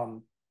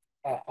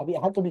 I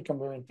had to become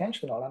very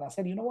intentional. And I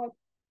said, you know what?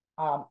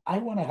 I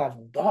want to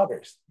have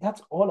daughters.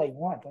 That's all I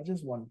want. I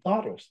just want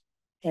daughters.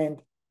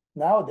 And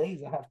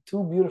nowadays I have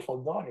two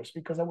beautiful daughters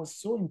because I was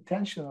so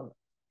intentional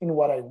in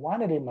what I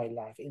wanted in my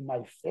life, in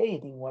my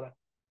faith,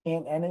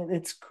 and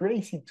it's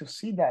crazy to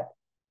see that,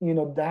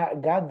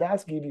 that God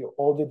does give you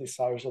all the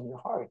desires of your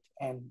heart.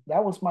 And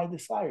that was my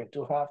desire,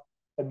 to have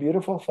a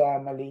beautiful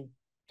family,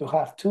 to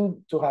have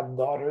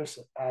daughters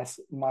as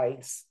my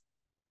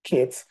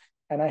kids.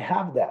 And I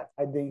have that.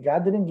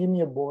 God didn't give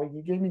me a boy.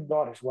 He gave me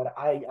daughters, what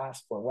I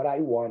asked for, what I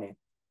wanted.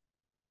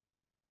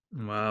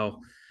 Wow.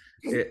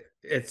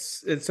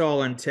 It's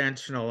all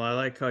intentional. I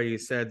like how you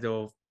said,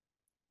 though,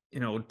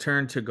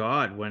 turn to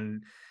God.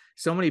 When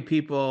so many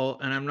people,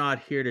 and I'm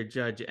not here to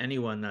judge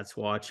anyone that's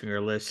watching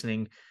or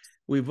listening,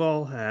 we've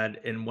all had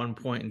in one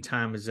point in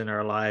time in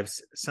our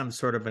lives some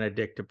sort of an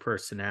addictive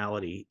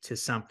personality to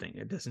something.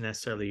 It doesn't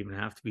necessarily even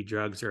have to be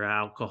drugs or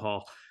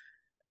alcohol.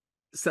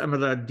 Some of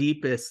the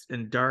deepest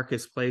and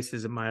darkest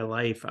places in my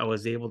life, I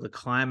was able to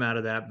climb out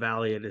of that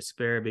valley of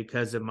despair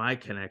because of my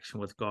connection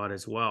with God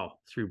as well,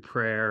 through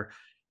prayer,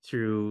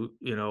 through,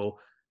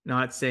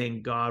 not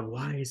saying, God,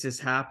 why is this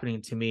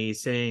happening to me?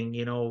 Saying,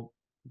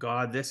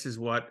 God, this is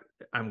what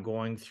I'm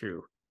going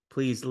through.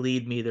 Please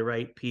lead me the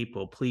right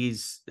people.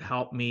 Please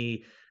help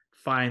me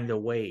find the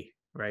way,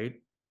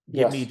 right?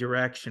 give me Yes.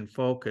 direction,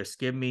 focus,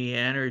 give me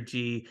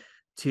energy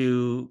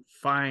to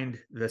find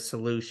the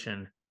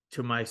solution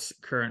to my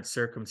current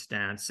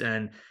circumstance.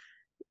 And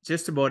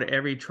just about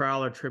every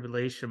trial or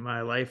tribulation in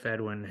my life,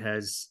 Edwin,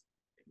 has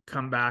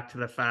come back to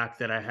the fact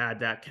that I had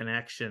that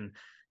connection,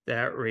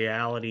 that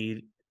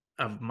reality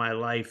of my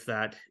life,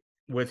 that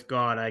with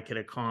God I could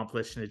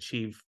accomplish and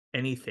achieve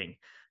anything.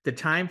 The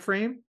time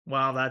frame,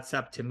 well, that's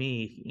up to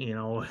me.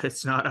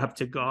 It's not up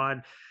to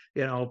God.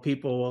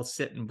 People will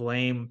sit and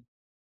blame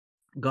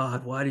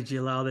God. Why did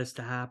you allow this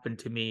to happen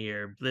to me,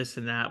 or this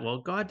and that? Well,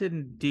 God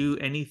didn't do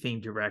anything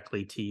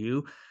directly to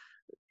you.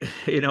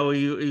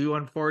 You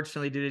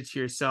unfortunately did it to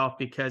yourself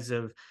because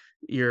of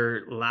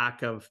your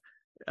lack of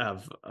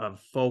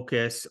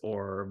focus,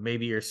 or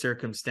maybe your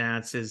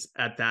circumstances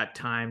at that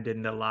time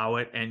didn't allow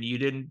it, and you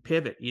didn't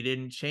pivot, you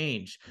didn't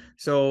change.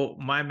 So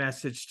my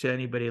message to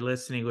anybody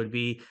listening would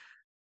be,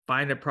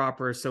 find the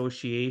proper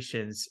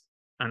associations,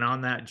 and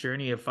on that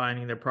journey of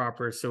finding the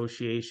proper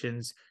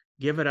associations,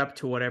 give it up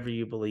to whatever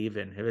you believe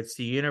in. If it's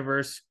the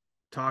universe,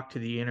 talk to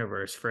the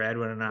universe. For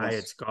Edwin and I,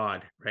 Yes. it's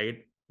God, right?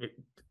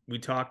 We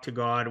talk to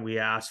God, we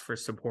ask for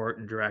support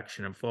and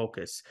direction and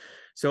focus.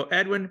 So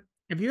Edwin,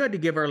 if you had to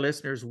give our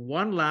listeners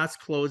one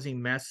last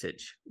closing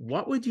message,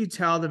 what would you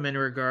tell them in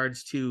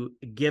regards to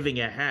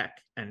giving a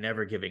heck and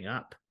never giving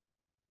up?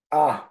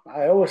 I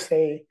always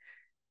say,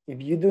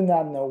 if you do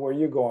not know where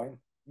you're going,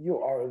 you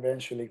are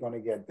eventually going to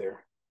get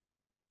there.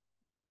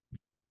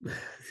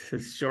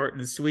 Short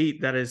and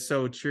sweet. That is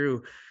so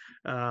true.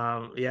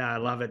 Yeah, I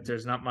love it.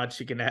 There's not much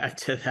you can add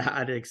to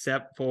that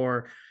except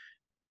for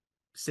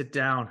sit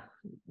down,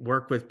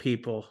 work with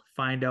people,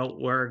 find out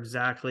where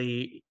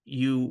exactly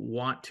you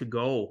want to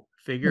go,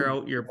 figure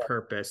out your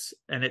purpose,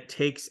 and it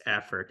takes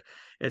effort.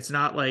 It's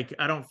not like,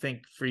 I don't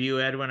think for you,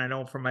 Edwin, I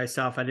know for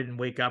myself, I didn't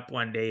wake up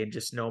one day and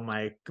just know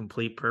my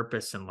complete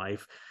purpose in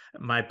life.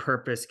 My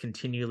purpose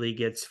continually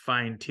gets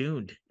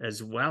fine-tuned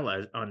as well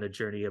as on the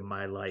journey of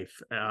my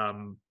life.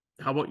 How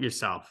about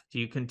yourself? Do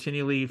you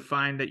continually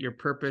find that your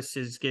purpose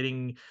is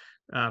getting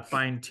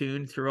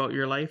fine-tuned throughout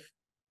your life?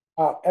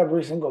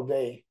 Every single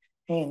day.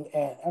 And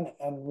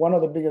one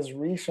of the biggest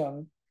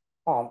reason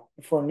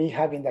for me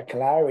having that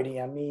clarity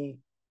and me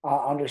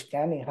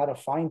understanding how to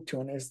fine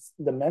tune is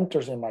the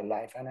mentors in my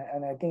life. And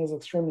I think it's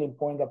extremely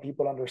important that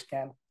people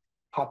understand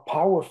how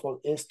powerful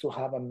it is to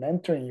have a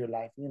mentor in your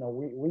life.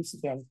 We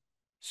spend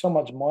so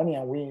much money,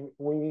 and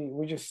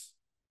we just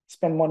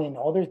spend money in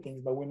other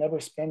things, but we never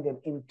spend it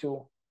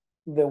into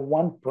the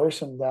one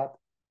person that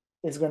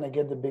is going to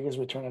get the biggest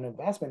return on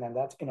investment, and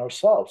that's in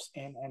ourselves.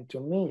 And to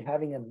me,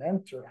 having a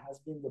mentor has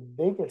been the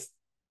biggest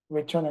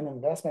return on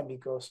investment,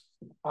 because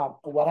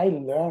what I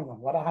learned,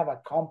 what I have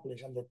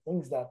accomplished, and the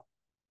things that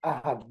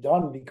I have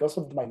done because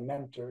of my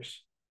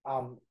mentors,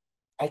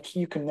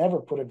 you can never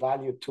put a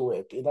value to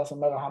it. It doesn't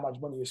matter how much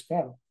money you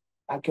spend.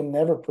 I can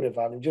never put a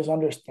value. Just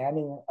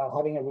understanding,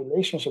 having a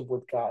relationship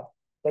with God,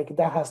 like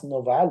that has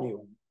no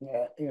value.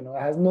 Yeah, it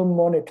has no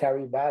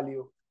monetary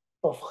value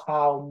of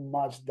how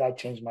much that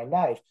changed my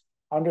life.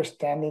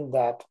 Understanding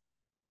that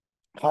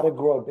how to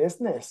grow a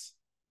business,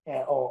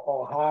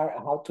 or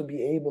how to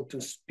be able to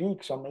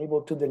speak, so I'm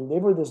able to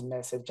deliver this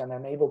message and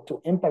I'm able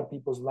to impact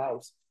people's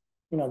lives,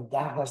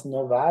 that has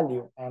no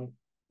value. And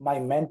my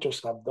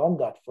mentors have done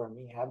that for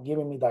me, have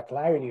given me that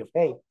clarity of,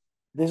 hey,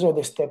 these are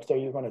the steps that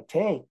you're going to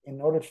take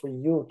in order for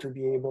you to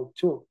be able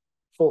to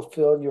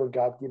fulfill your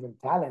God-given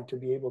talent, to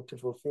be able to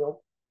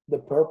fulfill the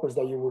purpose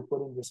that you were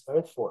put in this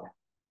earth for.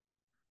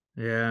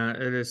 Yeah,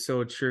 it is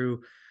so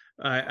true.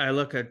 I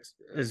look at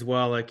as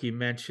well, like you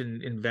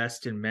mentioned,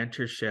 invest in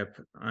mentorship.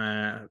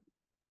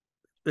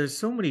 There's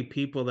so many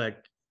people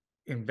that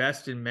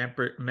invest in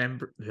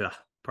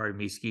mentorship,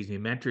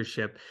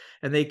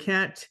 and they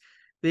can't.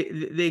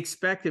 They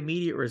expect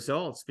immediate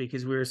results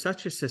because we're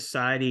such a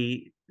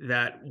society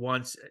that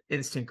wants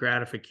instant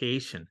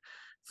gratification.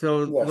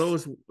 So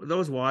Yes.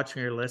 those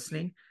watching or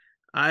listening,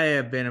 I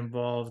have been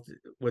involved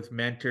with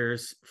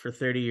mentors for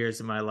 30 years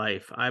of my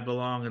life. I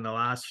belong in the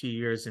last few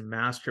years in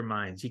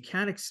masterminds. You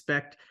can't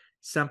expect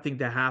something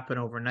to happen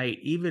overnight.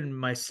 Even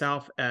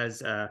myself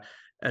as a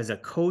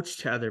coach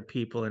to other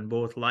people in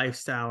both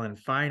lifestyle and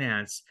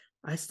finance,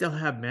 I still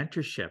have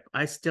mentorship.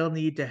 I still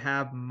need to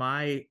have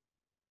my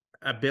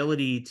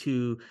ability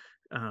to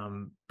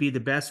be the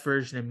best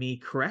version of me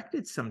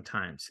corrected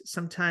sometimes.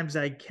 Sometimes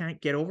I can't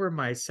get over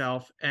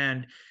myself.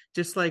 And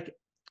just like,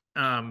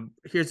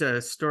 here's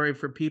a story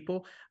for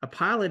people. A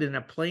pilot in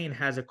a plane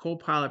has a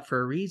co-pilot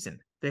for a reason.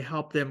 They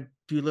help them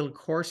do little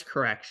course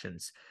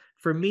corrections.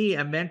 For me,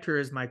 a mentor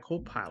is my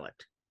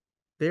co-pilot.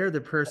 They're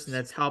the person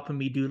that's helping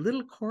me do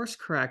little course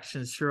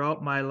corrections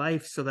throughout my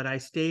life so that I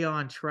stay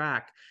on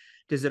track.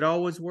 Does it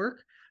always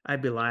work?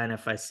 I'd be lying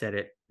if I said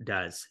it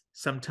does.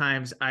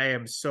 Sometimes I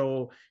am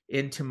so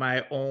into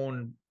my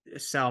own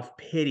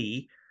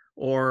self-pity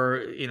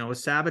or,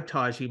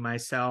 sabotaging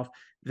myself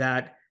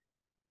that,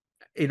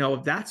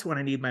 that's when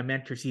I need my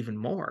mentors even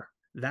more.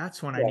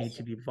 that's when I need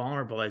to be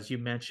vulnerable. As you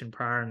mentioned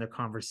prior in the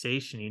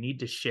conversation, you need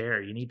to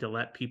share, you need to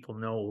let people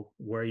know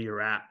where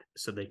you're at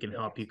so they can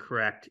help you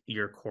correct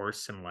your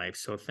course in life.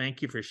 So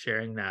thank you for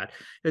sharing that.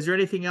 Is there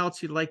anything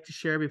else you'd like to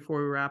share before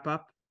we wrap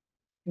up?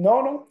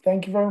 No.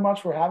 Thank you very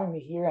much for having me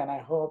here. And I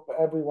hope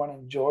everyone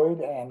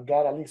enjoyed and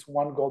got at least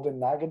one golden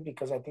nugget,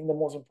 because I think the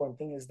most important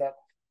thing is that,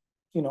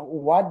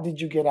 what did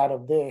you get out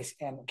of this,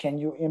 and can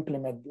you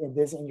implement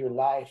this in your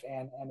life?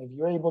 And if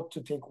you're able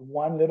to take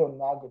one little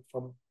nugget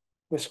from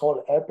this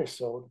whole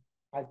episode,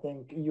 I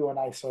think you and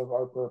I serve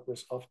our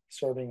purpose of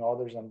serving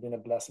others and being a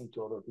blessing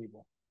to other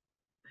people.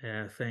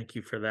 Yeah, thank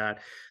you for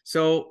that.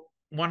 So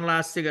one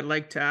last thing I'd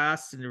like to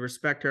ask, and to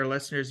respect our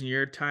listeners in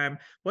your time,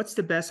 what's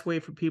the best way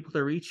for people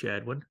to reach you,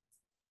 Edwin?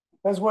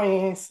 Best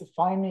way is to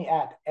find me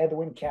at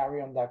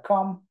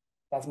edwincarrion.com.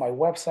 That's my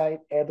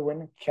website,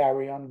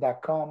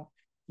 edwincarrion.com.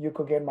 You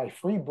could get my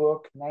free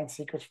book, 9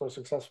 Secrets for a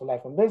Successful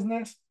Life and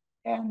Business,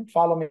 and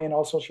follow me in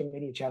all social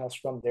media channels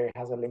from there. It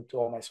has a link to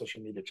all my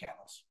social media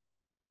channels.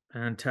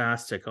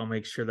 Fantastic. I'll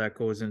make sure that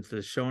goes into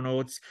the show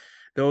notes.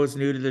 Those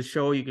new to the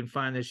show, you can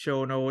find the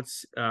show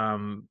notes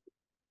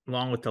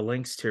along with the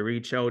links to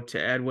reach out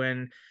to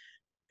Edwin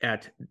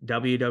at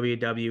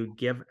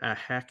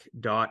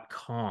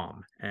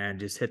www.giveaheck.com, and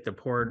just hit the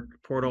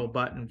portal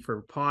button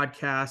for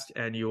podcast,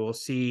 and you will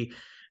see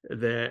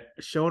the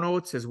show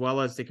notes as well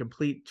as the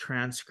complete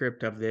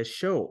transcript of this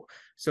show.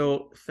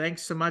 So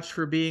thanks so much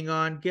for being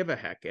on Give a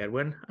Heck,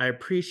 Edwin. I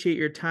appreciate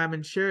your time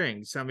and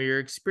sharing some of your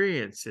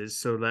experiences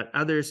so that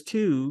others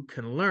too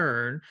can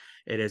learn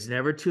it is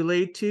never too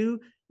late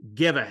to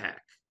give a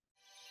heck.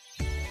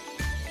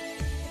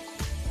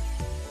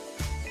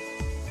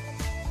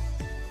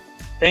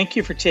 Thank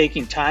you for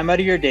taking time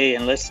out of your day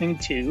and listening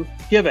to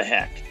Give a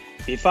Heck.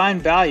 If you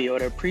find value,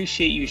 I'd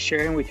appreciate you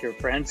sharing with your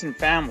friends and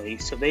family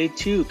so they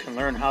too can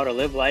learn how to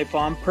live life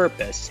on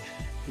purpose,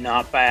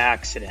 not by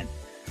accident.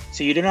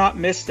 So you do not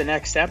miss the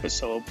next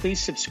episode, please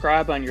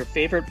subscribe on your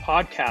favorite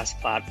podcast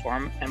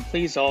platform, and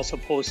please also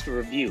post a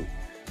review.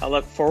 I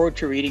look forward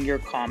to reading your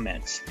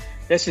comments.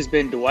 This has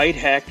been Dwight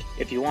Heck.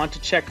 If you want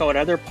to check out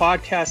other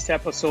podcast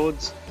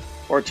episodes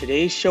or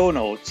today's show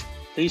notes,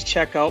 please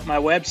check out my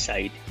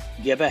website,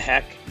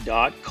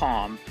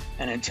 giveaheck.com.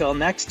 And until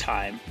next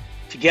time,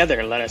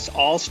 together let us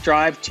all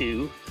strive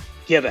to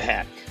give a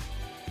heck.